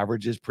 10-year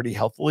averages pretty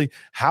healthily.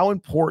 How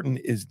important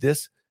is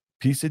this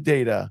piece of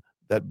data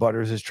that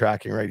Butters is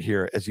tracking right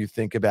here as you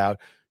think about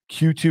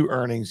Q2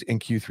 earnings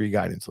and Q3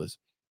 guidance, Liz?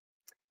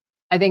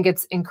 I think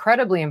it's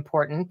incredibly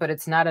important, but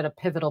it's not at a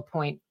pivotal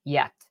point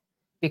yet,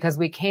 because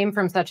we came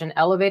from such an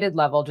elevated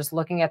level. Just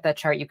looking at that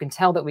chart, you can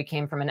tell that we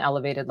came from an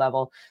elevated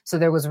level. So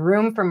there was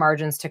room for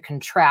margins to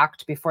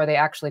contract before they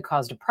actually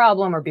caused a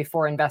problem or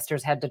before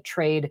investors had to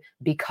trade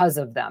because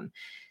of them.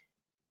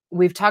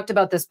 We've talked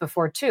about this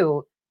before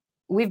too.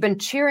 We've been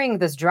cheering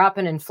this drop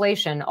in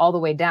inflation all the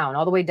way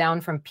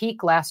down from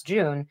peak last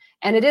June.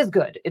 And it is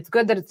good. It's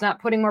good that it's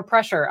not putting more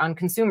pressure on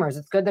consumers.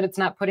 It's good that it's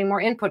not putting more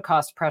input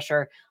cost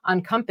pressure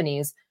on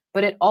companies,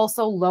 but it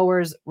also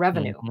lowers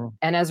revenue.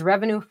 And as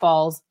revenue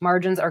falls,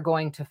 margins are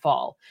going to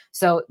fall.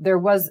 So there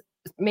was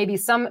maybe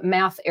some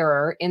math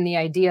error in the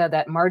idea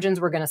that margins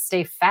were going to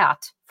stay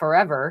fat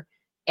forever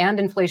and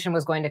inflation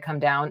was going to come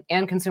down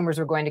and consumers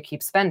were going to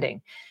keep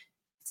spending.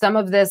 Some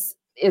of this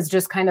is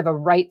just kind of a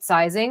right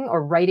sizing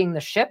or righting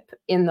the ship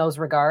in those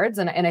regards.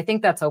 And I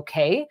think that's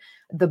okay.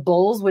 The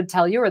bulls would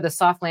tell you, or the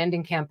soft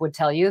landing camp would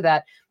tell you,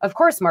 that of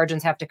course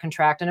margins have to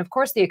contract and of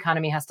course the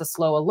economy has to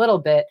slow a little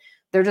bit.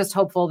 They're just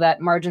hopeful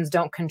that margins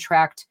don't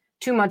contract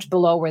too much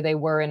below where they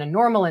were in a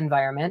normal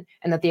environment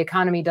and that the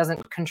economy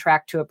doesn't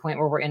contract to a point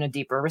where we're in a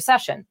deeper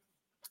recession.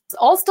 It's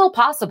all still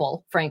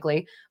possible,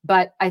 frankly,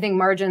 but I think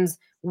margins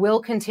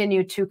will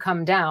continue to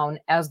come down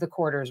as the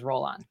quarters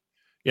roll on.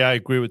 Yeah, I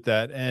agree with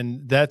that.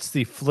 And that's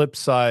the flip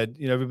side.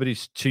 You know,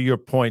 everybody's, to your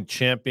point,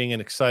 championing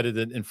and excited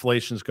that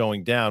inflation's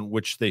going down,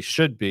 which they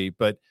should be.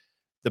 But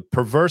the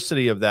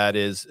perversity of that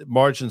is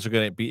margins are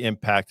going to be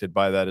impacted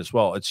by that as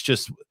well. It's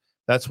just,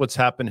 that's what's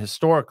happened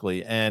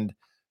historically. And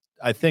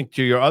I think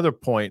to your other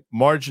point,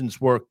 margins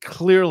were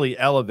clearly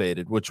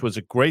elevated, which was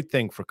a great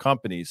thing for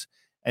companies.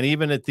 And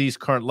even at these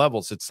current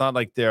levels, it's not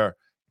like they're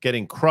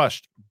getting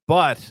crushed,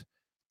 but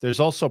there's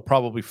also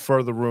probably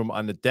further room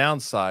on the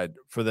downside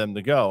for them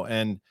to go.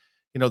 And,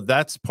 you know,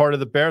 that's part of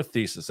the bear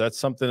thesis. That's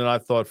something that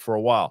I've thought for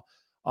a while.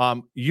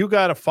 You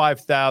got a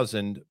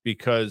 5,000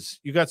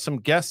 because you got some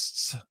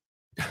guests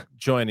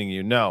joining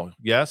you. No.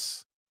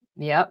 Yes?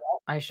 Yep,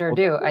 I sure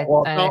do.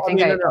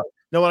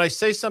 No, when I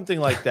say something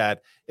like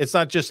that, it's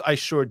not just I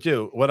sure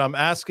do. What I'm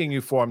asking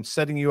you for, I'm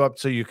setting you up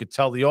so you could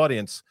tell the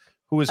audience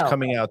who is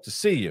coming out to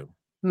see you.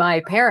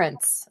 My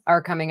parents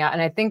are coming out,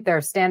 and I think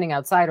they're standing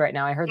outside right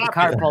now. I heard the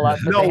car pull up,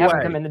 but they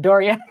haven't come in the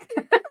door yet.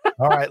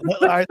 All right,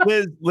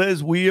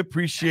 Liz, we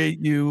appreciate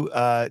you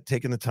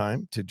taking the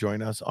time to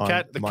join us on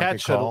the cat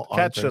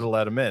should have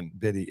let him in.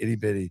 Itty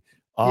bitty.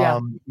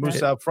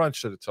 Moose out front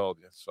should have told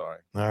you. Sorry.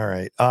 All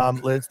right,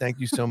 Liz, thank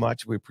you so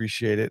much. We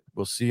appreciate it.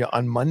 We'll see you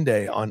on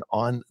Monday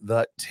on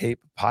the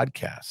Tape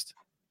podcast.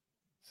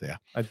 So, yeah,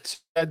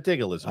 I dig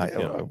Elizabeth.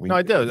 No,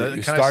 I do.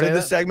 You started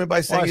the segment by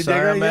saying you dig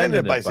her. You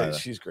ended by saying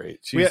she's great.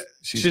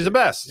 She's the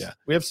best. Yeah.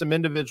 We have some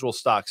individual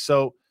stocks.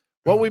 So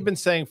what we've been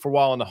saying for a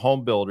while on the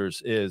home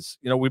builders is,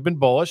 you know, we've been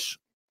bullish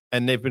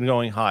and they've been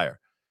going higher.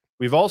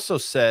 We've also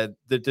said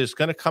that there's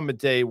going to come a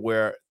day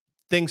where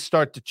things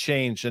start to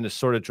change in a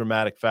sort of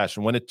dramatic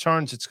fashion. When it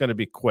turns, it's going to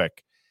be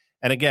quick.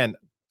 And again,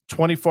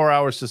 24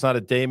 hours does not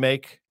a day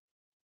make.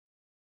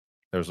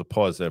 There's a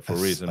pause there for a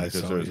reason.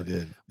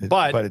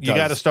 But you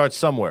got to start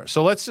somewhere.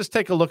 So let's just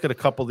take a look at a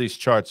couple of these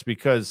charts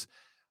because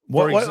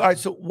all right,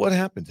 so what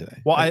happened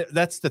today? Well,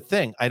 that's the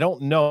thing. I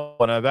don't know.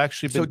 And I've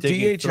actually been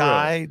digging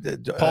DHI,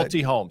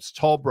 Pulte Homes,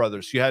 Toll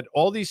Brothers. You had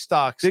all these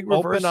stocks big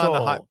open on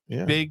the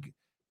high, big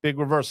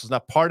reversals. Now,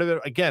 part of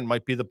it, again,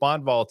 might be the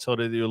bond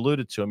volatility that you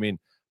alluded to. I mean,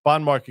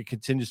 bond market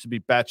continues to be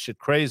batshit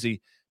crazy.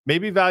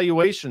 Maybe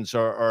valuations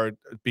are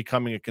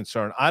becoming a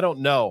concern. I don't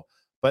know.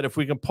 But if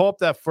we can pull up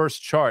that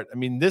first chart, I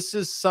mean, this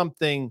is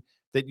something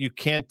that you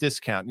can't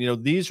discount. You know,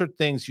 these are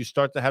things you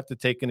start to have to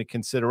take into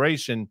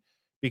consideration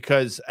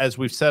because, as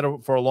we've said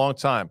for a long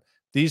time,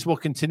 these will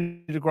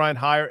continue to grind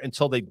higher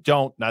until they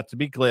don't, not to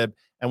be glib.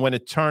 And when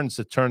it turns,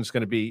 the turn's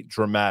going to be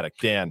dramatic.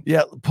 Dan.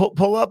 Yeah,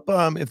 pull up,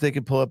 if they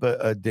could pull up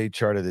a day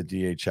chart of the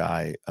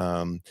DHI.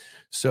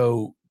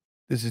 So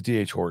this is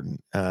DH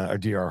Horton, or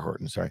DR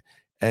Horton, sorry.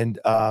 And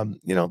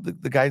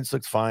the guidance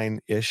looks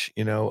fine-ish,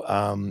 there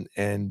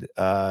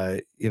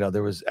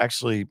was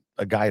actually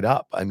a guide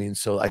up. I mean,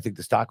 so I think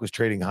the stock was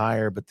trading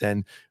higher, but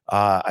then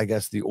I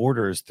guess the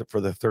orders for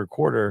the third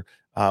quarter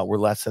were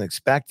less than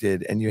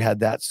expected, and you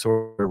had that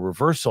sort of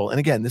reversal. And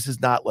again, this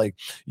is not like,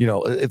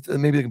 if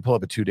maybe they can pull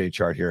up a 2-day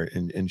chart here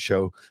and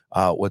show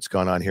what's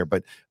going on here,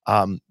 but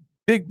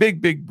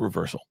big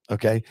reversal,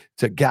 okay,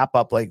 to gap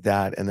up like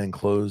that and then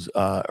close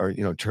or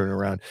turn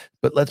around.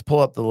 But let's pull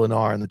up the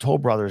Lennar and the Toll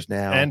Brothers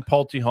now, and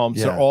Pulte Homes.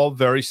 Yeah. They're all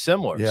very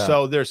similar. Yeah.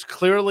 So there's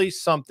clearly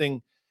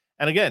something.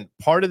 And again,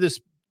 part of this,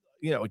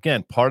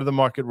 part of the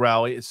market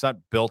rally, it's not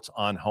built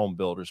on home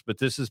builders, but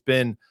this has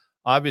been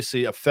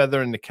obviously a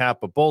feather in the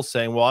cap of bulls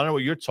saying, well, I know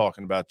what you're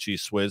talking about, G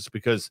Swizz,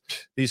 because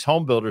these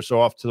home builders are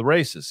off to the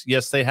races.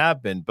 Yes, they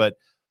have been. But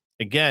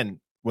again,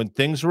 when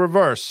things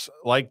reverse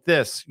like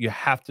this, you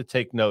have to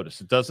take notice.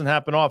 It doesn't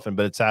happen often,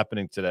 but it's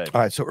happening today. All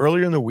right. So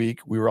earlier in the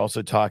week, we were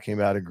also talking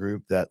about a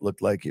group that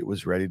looked like it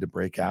was ready to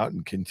break out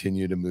and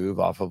continue to move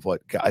off of what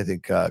I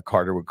think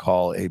Carter would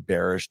call a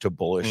bearish to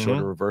bullish sort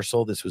of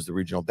reversal. This was the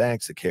regional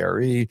banks, the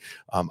KRE.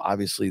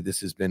 Obviously, this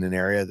has been an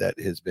area that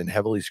has been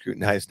heavily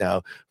scrutinized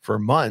now for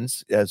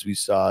months, as we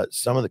saw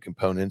some of the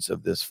components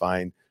of this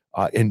fine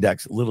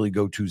index literally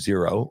go to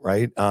zero,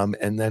 right?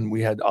 And then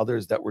we had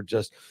others that were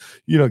just,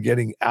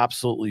 getting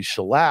absolutely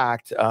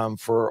shellacked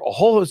for a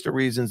whole host of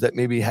reasons that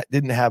maybe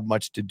didn't have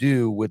much to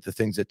do with the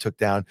things that took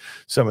down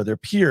some of their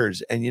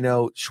peers. And,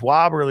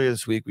 Schwab earlier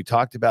this week, we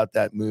talked about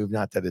that move,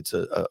 not that it's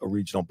a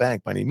regional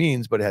bank by any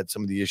means, but it had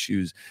some of the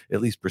issues,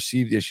 at least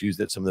perceived issues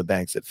that some of the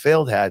banks that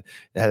failed had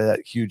that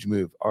huge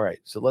move. All right,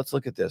 so let's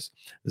look at this.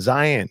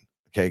 Zion.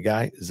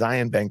 Okay,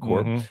 Zion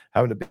Bancorp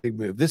having a big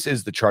move. This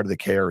is the chart of the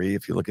KRE.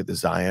 If you look at the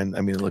Zion, I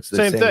mean, it looks the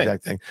same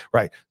exact thing.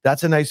 Right.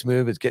 That's a nice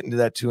move. It's getting to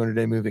that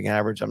 200-day moving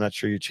average. I'm not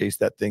sure you chase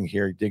that thing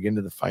here. Dig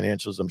into the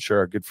financials. I'm sure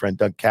our good friend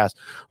Doug Cass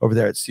over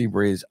there at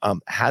Seabreeze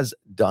has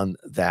done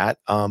that.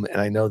 And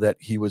I know that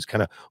he was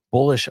kind of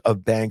bullish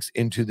of banks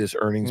into this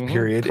earnings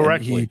period.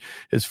 Correctly. And he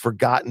has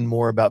forgotten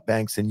more about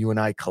banks than you and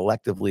I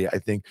collectively, I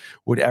think,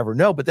 would ever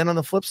know. But then on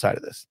the flip side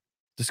of this,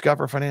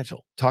 Discover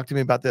Financial. Talk to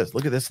me about this.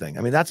 Look at this thing.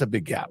 I mean, that's a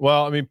big gap.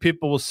 Well, I mean,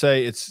 people will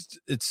say it's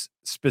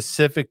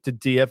specific to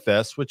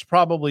DFS, which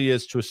probably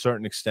is to a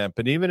certain extent.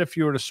 But even if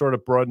you were to sort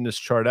of broaden this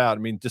chart out,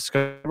 I mean,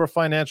 Discover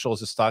Financial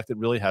is a stock that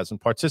really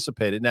hasn't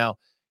participated. Now,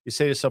 you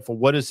say to yourself, well,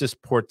 what is this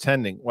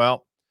portending?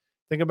 Well,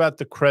 think about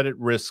the credit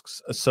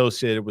risks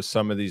associated with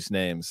some of these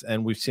names.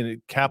 And we've seen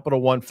it.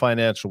 Capital One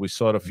Financial, we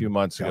saw it a few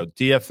months ago.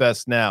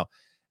 DFS now.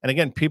 And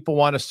again, people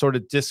want to sort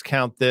of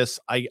discount this.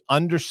 I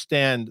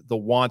understand the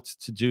want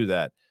to do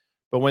that.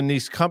 But when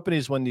these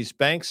companies, when these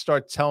banks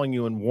start telling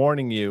you and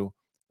warning you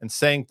and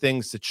saying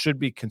things that should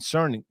be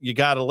concerning, you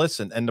got to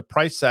listen. And the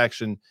price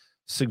action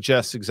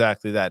suggests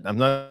exactly that. I'm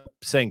not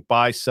saying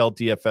buy, sell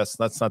DFS.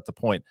 That's not the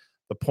point.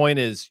 The point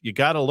is you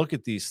got to look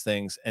at these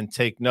things and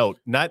take note.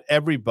 Not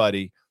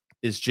everybody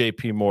is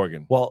JP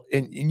Morgan. Well,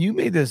 and you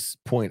made this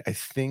point, I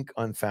think,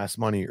 on Fast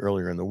Money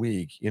earlier in the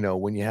week,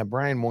 when you have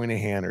Brian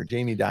Moynihan or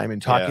Jamie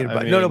Dimon talking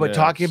about,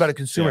 talking about a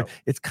consumer,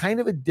 it's kind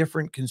of a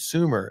different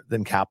consumer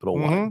than Capital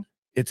One.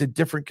 It's a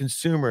different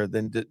consumer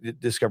than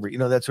Discovery,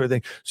 that sort of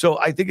thing. So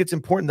I think it's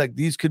important that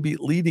these could be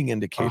leading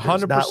indicators,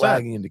 100%. Not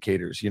lagging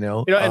indicators,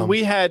 and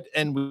we had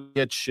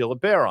Sheila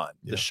Bair on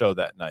the show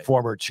that night.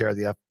 Former chair of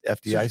the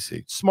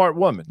FDIC. Smart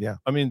woman. Yeah.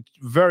 I mean,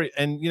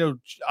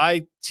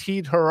 I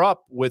teed her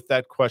up with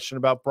that question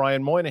about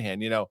Brian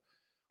Moynihan.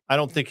 I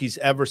don't think he's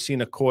ever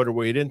seen a quarter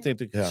where he didn't think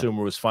the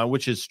consumer was fine,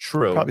 which is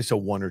true. Probably saw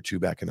one or two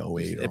back in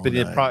 08. But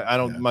it probably, I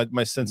don't,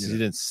 my sense is he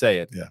didn't say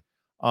it. Yeah.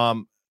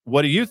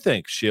 What do you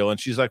think, Sheila? And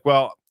she's like,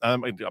 well,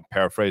 I'm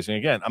paraphrasing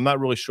again. I'm not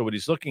really sure what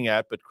he's looking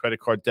at, but credit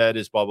card debt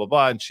is blah, blah,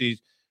 blah. And she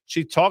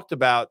talked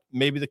about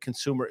maybe the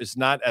consumer is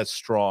not as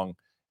strong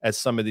as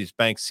some of these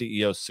bank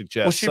CEOs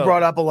suggest. Well, she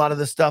brought up a lot of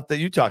the stuff that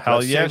you talked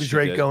about. Savings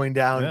rate going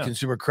down,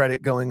 consumer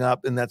credit going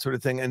up, and that sort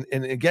of thing. And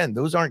again,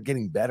 those aren't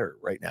getting better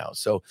right now.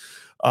 So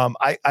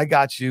I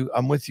got you.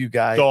 I'm with you,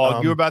 guys.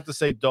 Dog. You were about to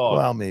say dog.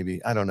 Well, maybe.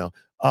 I don't know.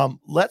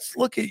 Let's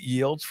look at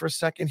yields for a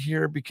second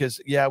here,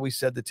 because we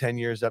said the 10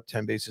 years up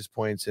 10 basis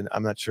points. And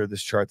I'm not sure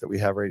this chart that we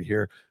have right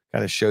here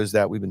kind of shows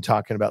that. We've been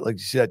talking about, like you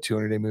see that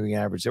 200-day moving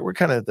average, that we're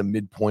kind of at the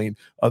midpoint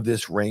of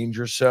this range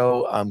or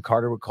so.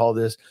 Carter would call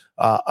this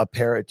a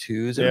pair of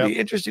twos. It'd be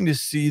interesting to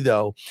see,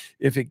 though,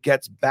 if it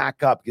gets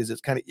back up, because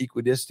it's kind of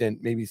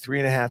equidistant, maybe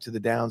 3.5 to the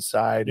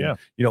downside. Yeah.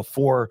 And,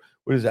 4,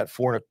 what is that?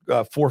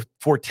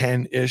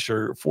 410-ish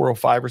or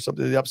 405 or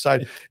something to the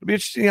upside. It'll be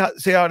interesting to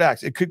see how it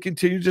acts. It could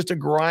continue just to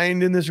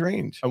grind in this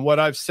range. And what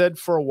I've said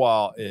for a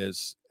while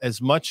is,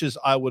 as much as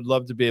I would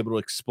love to be able to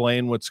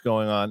explain what's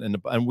going on,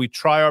 and we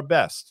try our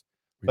best,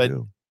 but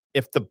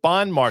if the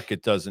bond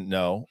market doesn't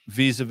know,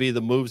 vis-a-vis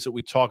the moves that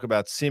we talk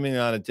about seemingly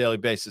on a daily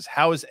basis,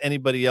 how is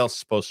anybody else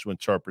supposed to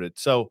interpret it?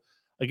 So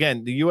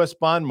again, the U.S.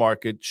 bond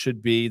market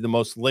should be the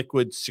most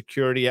liquid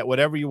security, at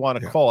whatever you want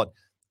to call it,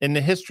 in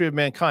the history of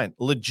mankind.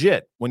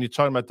 Legit, when you're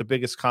talking about the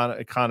biggest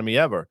economy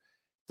ever.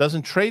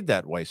 doesn't trade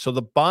that way. So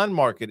the bond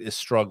market is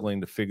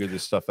struggling to figure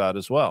this stuff out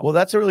as well. Well,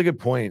 that's a really good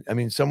point. I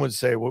mean, some would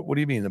say, what do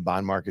you mean the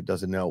bond market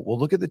doesn't know? Well,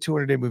 look at the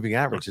 200-day moving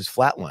average. It's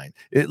flatline.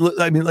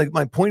 I mean, like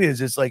my point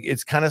is,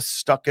 it's kind of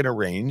stuck in a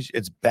range.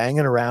 It's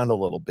banging around a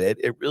little bit.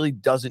 It really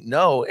doesn't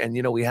know. And,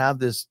 we have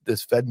this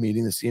Fed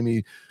meeting, the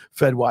CME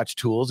Fed Watch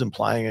tools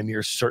implying a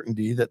near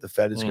certainty that the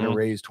Fed is going to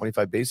raise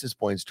 25 basis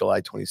points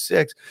July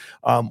 26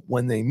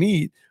 when they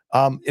meet.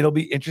 It'll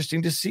be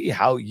interesting to see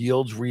how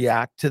yields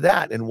react to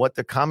that and what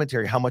the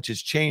commentary, how much has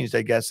changed,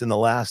 I guess, in the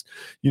last,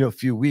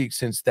 few weeks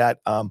since that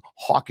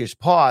hawkish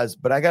pause.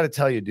 But I got to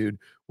tell you, dude,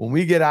 when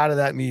we get out of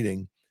that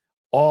meeting,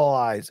 all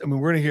eyes. I mean,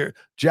 we're going to hear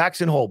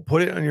Jackson Hole.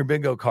 Put it on your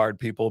bingo card,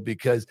 people,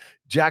 because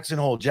Jackson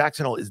Hole,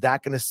 is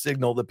that going to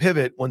signal the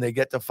pivot when they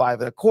get to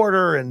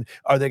 5.25? And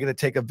are they going to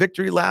take a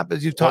victory lap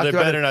as you talked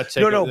about? Better not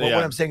take no. But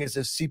what I'm saying is,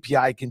 the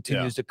CPI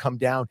continues to come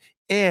down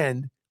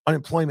and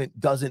unemployment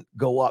doesn't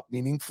go up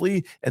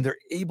meaningfully, and they're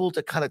able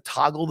to kind of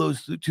toggle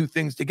those two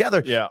things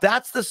together. Yeah.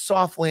 That's the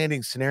soft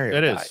landing scenario.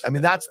 It is. I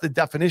mean, that's the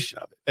definition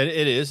of it.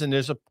 It is, and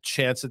there's a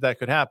chance that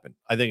could happen.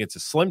 I think it's a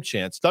slim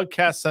chance. Doug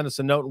Cass sent us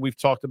a note, and we've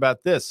talked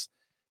about this.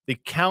 The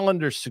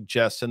calendar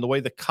suggests, and the way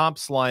the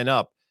comps line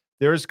up,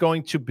 there's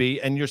going to be,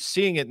 and you're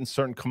seeing it in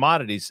certain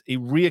commodities, a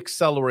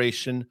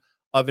reacceleration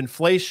of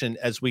inflation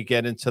as we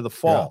get into the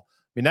fall. Yeah.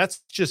 I mean,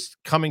 that's just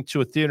coming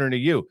to a theater near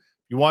you.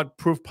 You want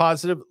proof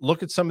positive?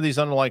 Look at some of these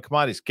underlying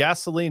commodities.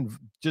 Gasoline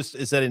just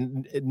is at a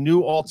new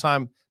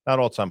not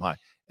all-time high.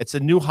 It's a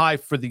new high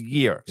for the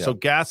year. Yeah. So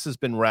gas has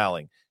been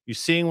rallying. You're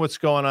seeing what's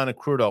going on in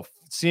crude oil,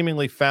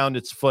 seemingly found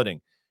its footing.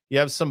 You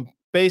have some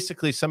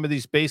of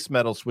these base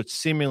metals, which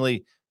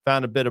seemingly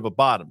found a bit of a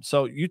bottom.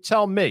 So you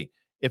tell me,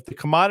 if the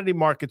commodity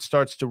market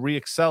starts to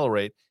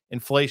reaccelerate,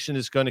 inflation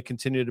is going to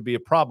continue to be a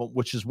problem,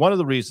 which is one of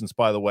the reasons,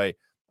 by the way,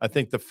 I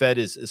think the Fed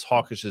is as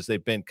hawkish as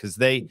they've been, because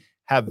they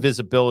have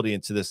visibility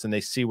into this and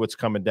they see what's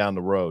coming down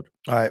the road.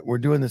 All right, we're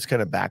doing this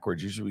kind of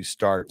backwards. Usually we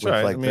start with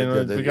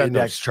the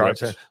index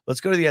charts.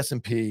 Let's go to the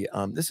S&P.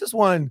 This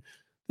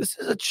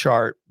is a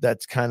chart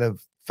that's kind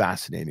of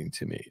fascinating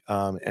to me.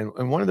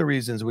 And one of the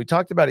reasons we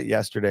talked about it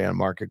yesterday on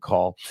Market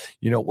Call,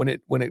 when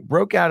it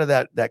broke out of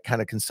that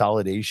kind of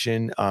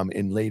consolidation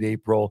in late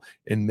April,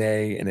 in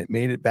May, and it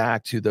made it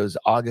back to those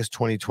August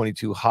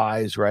 2022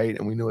 highs, right?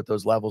 And we knew what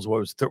those levels were.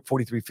 It was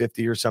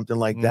 43.50 or something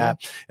like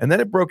that. And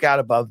then it broke out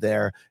above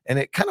there, and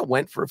it kind of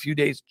went for a few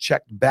days,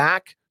 checked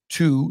back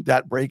to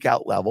that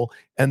breakout level,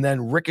 and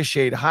then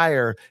ricocheted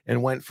higher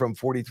and went from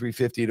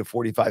 43.50 to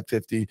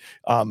 45.50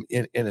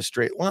 in a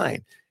straight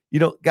line.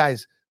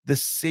 Guys, the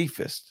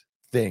safest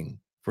thing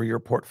for your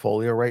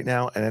portfolio right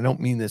now, and I don't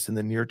mean this in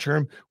the near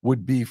term,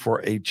 would be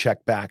for a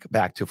check back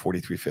to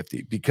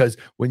 43.50, because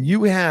when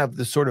you have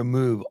the sort of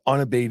move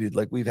unabated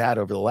like we've had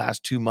over the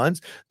last 2 months,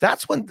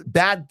 that's when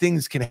bad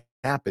things can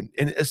happen.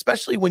 And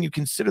especially when you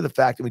consider the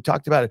fact, and we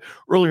talked about it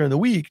earlier in the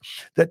week,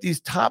 that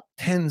these top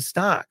 10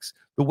 stocks,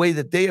 the way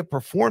that they have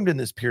performed in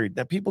this period.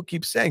 Now, people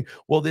keep saying,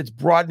 well, it's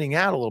broadening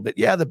out a little bit.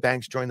 Yeah, the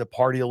banks joined the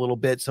party a little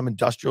bit. Some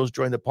industrials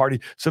joined the party.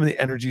 Some of the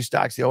energy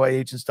stocks, the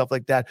OIH and stuff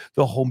like that,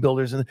 the home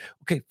builders.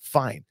 Okay,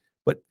 fine.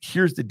 But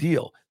here's the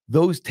deal.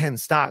 Those 10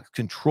 stocks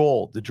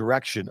control the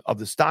direction of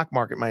the stock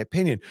market, in my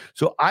opinion.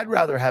 So I'd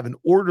rather have an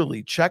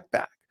orderly check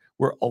back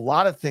where a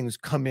lot of things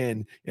come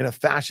in a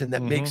fashion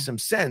that makes some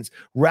sense,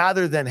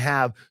 rather than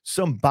have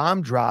some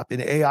bomb drop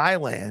in AI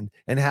land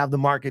and have the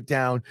market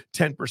down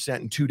 10%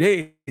 in 2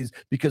 days.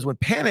 Because when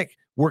panic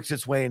works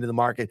its way into the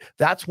market,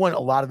 that's when a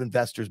lot of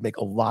investors make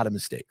a lot of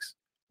mistakes.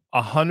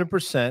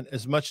 100%.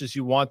 As much as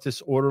you want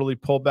this orderly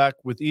pullback,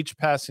 with each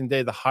passing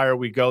day, the higher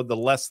we go, the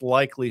less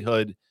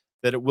likelihood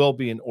that it will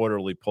be an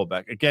orderly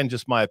pullback. Again,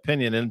 just my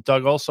opinion. And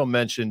Doug also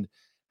mentioned,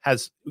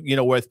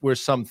 we're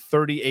some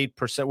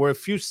 38%. We're a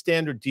few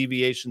standard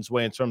deviations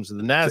away in terms of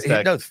the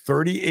NASDAQ.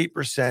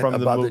 38% from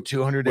above the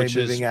 200-day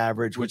moving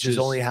average, which has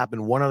only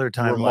happened one other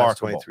time in the last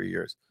 23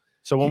 years.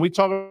 So when we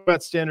talk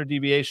about standard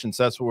deviations,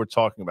 that's what we're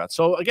talking about.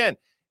 So again,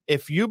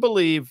 if you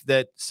believe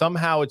that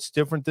somehow it's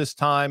different this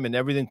time and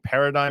everything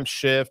paradigm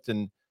shift,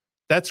 and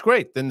that's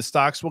great, then the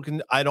stocks will.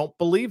 I don't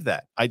believe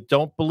that. I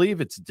don't believe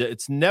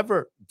it's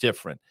never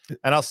different.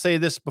 And I'll say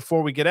this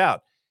before we get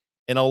out.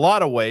 In a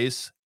lot of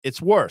ways,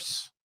 it's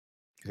worse.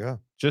 Yeah.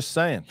 Just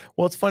saying.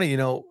 Well, it's funny,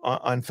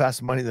 on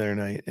Fast Money the other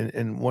night,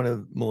 and one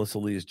of Melissa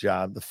Lee's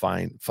job, the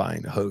fine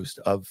host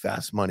of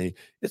Fast Money,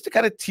 is to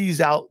kind of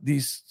tease out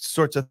these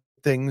sorts of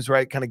things,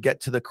 right? Kind of get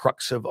to the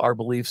crux of our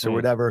beliefs or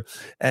whatever.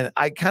 And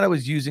I kind of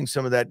was using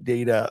some of that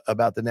data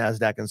about the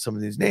NASDAQ and some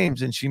of these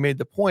names. And she made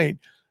the point,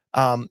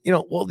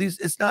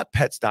 it's not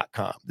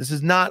pets.com. This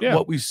is not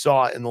what we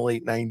saw in the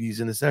late 90s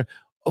in the center.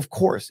 Of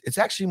course, it's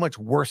actually much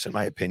worse, in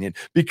my opinion,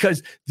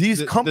 because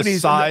these companies, the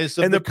size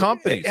of the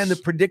companies and the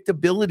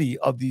predictability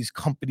of these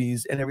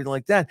companies and everything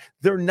like that,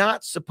 they're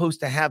not supposed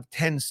to have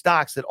 10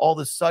 stocks that all of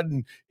a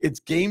sudden it's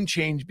game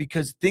change,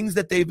 because things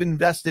that they've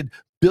invested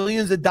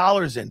billions of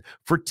dollars in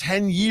for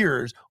 10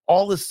 years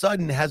all of a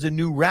sudden has a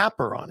new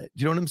wrapper on it.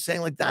 Do you know what I'm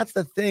saying? Like, that's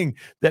the thing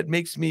that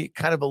makes me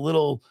kind of a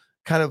little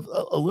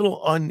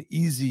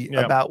uneasy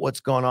about what's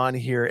going on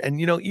here.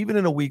 And, even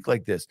in a week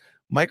like this,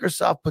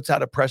 Microsoft puts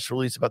out a press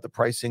release about the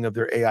pricing of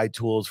their AI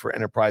tools for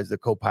enterprise, the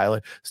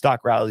Copilot.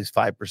 Stock rallies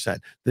 5%.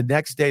 The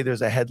next day,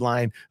 there's a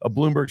headline, a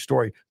Bloomberg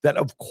story that,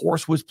 of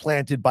course, was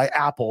planted by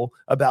Apple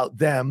about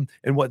them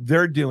and what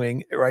they're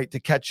doing, right, to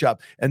catch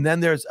up. And then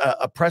there's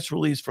a press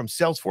release from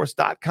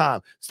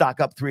Salesforce.com, stock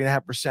up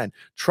 3.5%.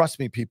 Trust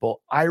me,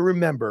 people, I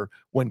remember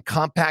when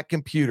Compaq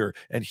Computer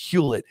and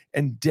Hewlett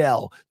and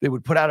Dell, they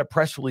would put out a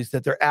press release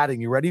that they're adding,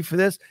 you ready for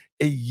this?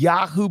 A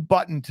Yahoo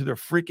button to their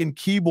freaking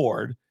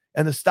keyboard,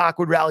 and the stock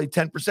would rally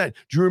 10%.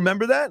 Do you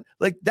remember that?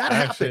 Like that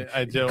happened.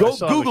 I do. Go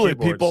Google it,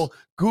 people.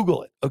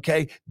 Google it,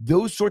 okay?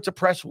 Those sorts of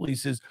press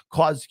releases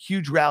caused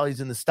huge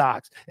rallies in the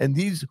stocks, and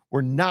these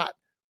were not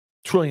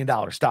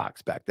trillion-dollar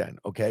stocks back then,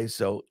 okay?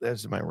 So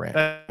there's my rant.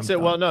 That's it.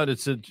 Well, no,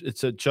 it's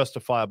a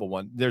justifiable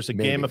one. There's a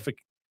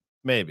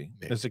maybe.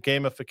 There's a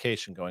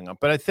gamification going on,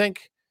 but I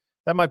think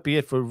that might be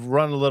it. If we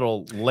run a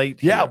little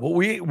late. Yeah, here. well,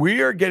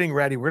 we are getting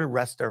ready. We're gonna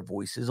rest our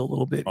voices a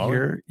little bit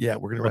here. Yeah,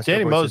 we're gonna rest.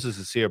 Danny our voices. Moses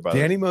is here, by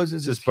Danny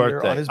Moses is his here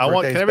birthday. on his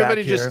birthday. Can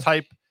everybody just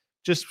type,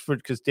 just for,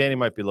 because Danny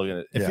might be looking at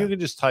it. If Yeah. you could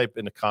just type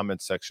in the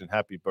comment section,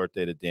 "Happy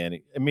birthday to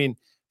Danny." I mean,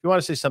 if you want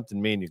to say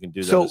something mean, you can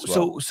do that. So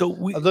as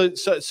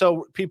well.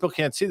 So people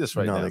can't see this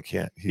right now. No, they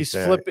can't. He's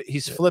flipping.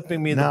 He's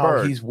flipping me the no,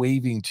 bird. he's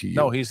waving to you.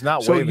 No, he's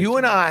not. So waving you to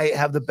and me. I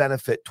have the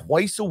benefit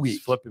twice a He's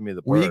week. flipping me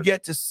the bird. We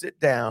get to sit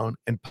down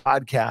and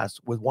podcast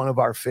with one of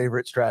our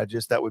favorite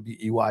strategists. That would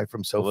be EY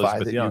from SoFi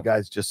Elizabeth that Young. you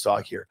guys just saw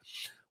here.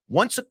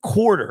 Once a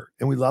quarter,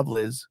 and we love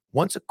Liz.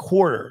 Once a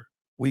quarter,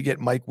 we get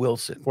Mike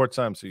Wilson 4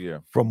 times a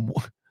year.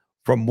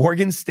 from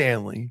Morgan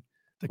Stanley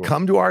to Cool.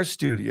 come to our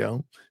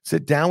studio,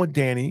 sit down with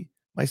Danny,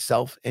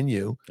 myself, and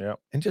you, Yeah.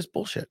 and just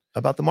bullshit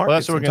about the market. Well,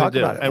 that's what we're going to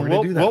do. About it. And we're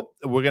going to do that.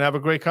 we're going to have a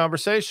great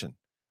conversation.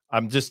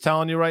 I'm just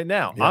telling you right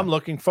now. Yeah. I'm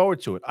looking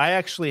forward to it. I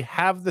actually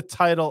have the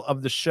title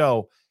of the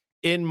show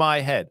in my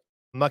head.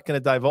 I'm not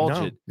going to divulge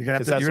No, it. you're gonna have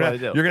 'cause to. that's You're what gonna, I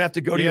do. you're gonna have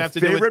to go You're to gonna your have to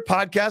do it- favorite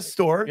podcast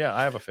store. Yeah,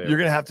 I have a favorite. You're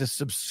gonna have to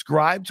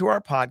subscribe to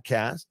our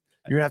podcast.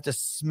 You're gonna have to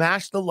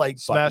smash the like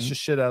Smash button, the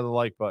shit out of the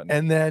like button.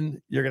 and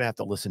then you're gonna have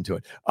to listen to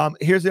it.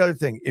 Here's the other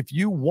thing: if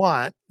you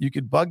want, you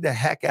could bug the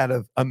heck out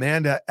of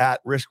Amanda at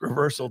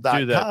riskreversal.com.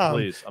 do that,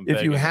 please. I'm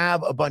If you begging.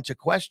 have a bunch of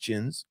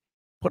questions,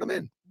 put them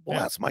in. We'll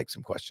Yeah. ask Mike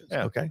some questions.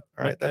 Yeah. Okay.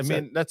 All right. I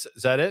mean, is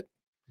that it?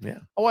 Yeah.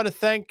 I want to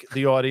thank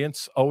the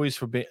audience always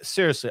for being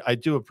seriously. I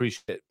do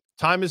appreciate it.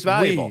 Time is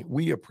valuable.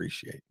 We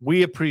appreciate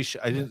We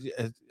appreciate.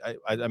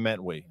 I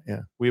meant we.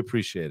 Yeah. We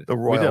appreciate it. the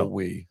We royal do.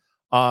 we.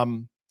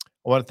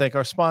 I want to thank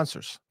our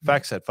sponsors,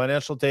 FactSet,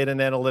 financial data and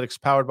analytics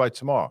powered by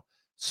Tomorrow.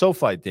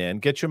 SoFi, Dan,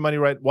 get your money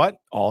right. What?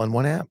 All in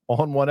one app.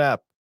 All in one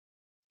app.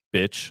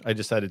 Bitch. I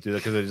just had to do that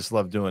because I just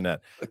love doing that.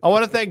 I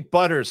want to thank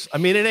Butters. I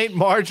mean, it ain't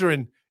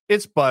margarine.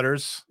 It's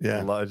Butters.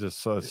 Yeah. I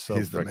just so He's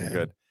the freaking man.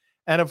 good.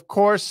 And of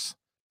course,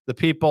 the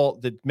people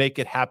that make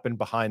it happen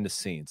behind the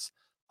scenes.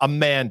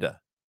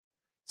 Amanda,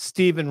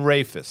 Stephen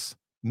Rafis,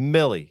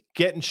 Millie,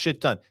 getting shit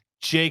done.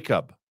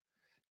 Jacob,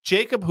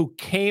 who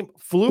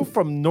flew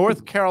from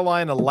North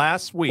Carolina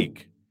last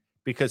week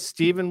because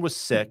Stephen was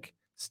sick.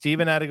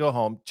 Stephen had to go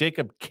home.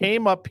 Jacob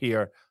came up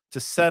here to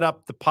set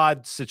up the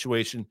pod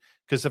situation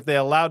because if they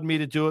allowed me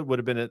to do it, would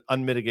have been an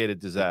unmitigated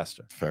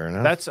disaster. Fair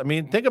enough.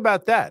 Think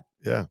about that.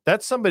 Yeah.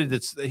 That's somebody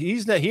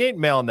he ain't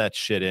mailing that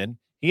shit in.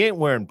 He ain't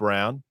wearing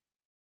brown.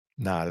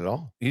 Not at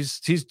all. He's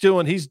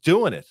doing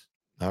it.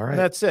 All right. And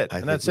that's it. I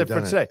And think that's we've it for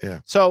done today. Yeah.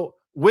 So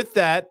with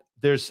that,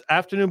 there's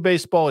afternoon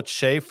baseball at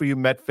Shea for you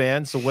Met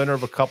fans, the winner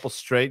of a couple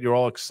straight. You're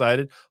all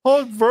excited.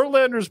 Oh,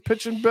 Verlander's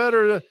pitching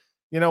better.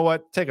 You know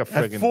what? Take a At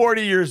friggin'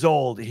 40 years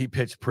old, he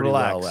pitched pretty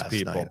well Relax, last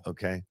people. night.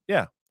 Okay.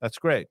 That's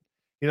great.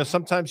 You know,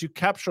 sometimes you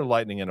capture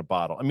lightning in a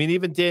bottle. I mean,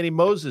 even Danny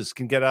Moses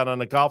can get out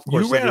on a golf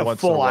course. You ran every a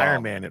once in a full while.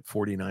 Ironman at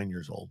 49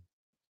 years old.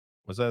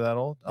 Was I that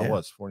old? I Yeah.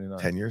 was 49.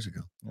 10 years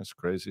ago. That's the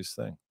craziest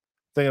thing.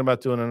 Thinking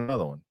about doing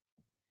another one.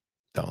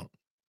 Don't.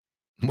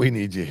 We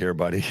need you here,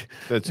 buddy.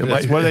 That's It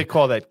might- what do they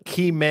call that?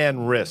 Key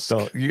man risk.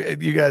 So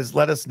you guys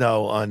let us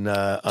know on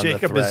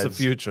Jacob the is the threads.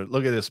 future.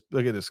 Look at this.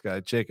 Look at this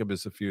guy. Jacob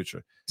is the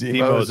future.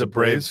 Demo is a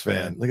Braves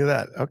fan. Look at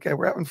that. Okay,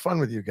 we're having fun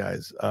with you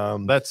guys.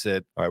 That's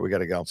it. All right, we got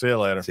to go. See you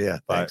later. See ya.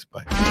 Bye. Thanks.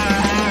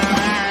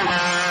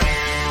 Bye.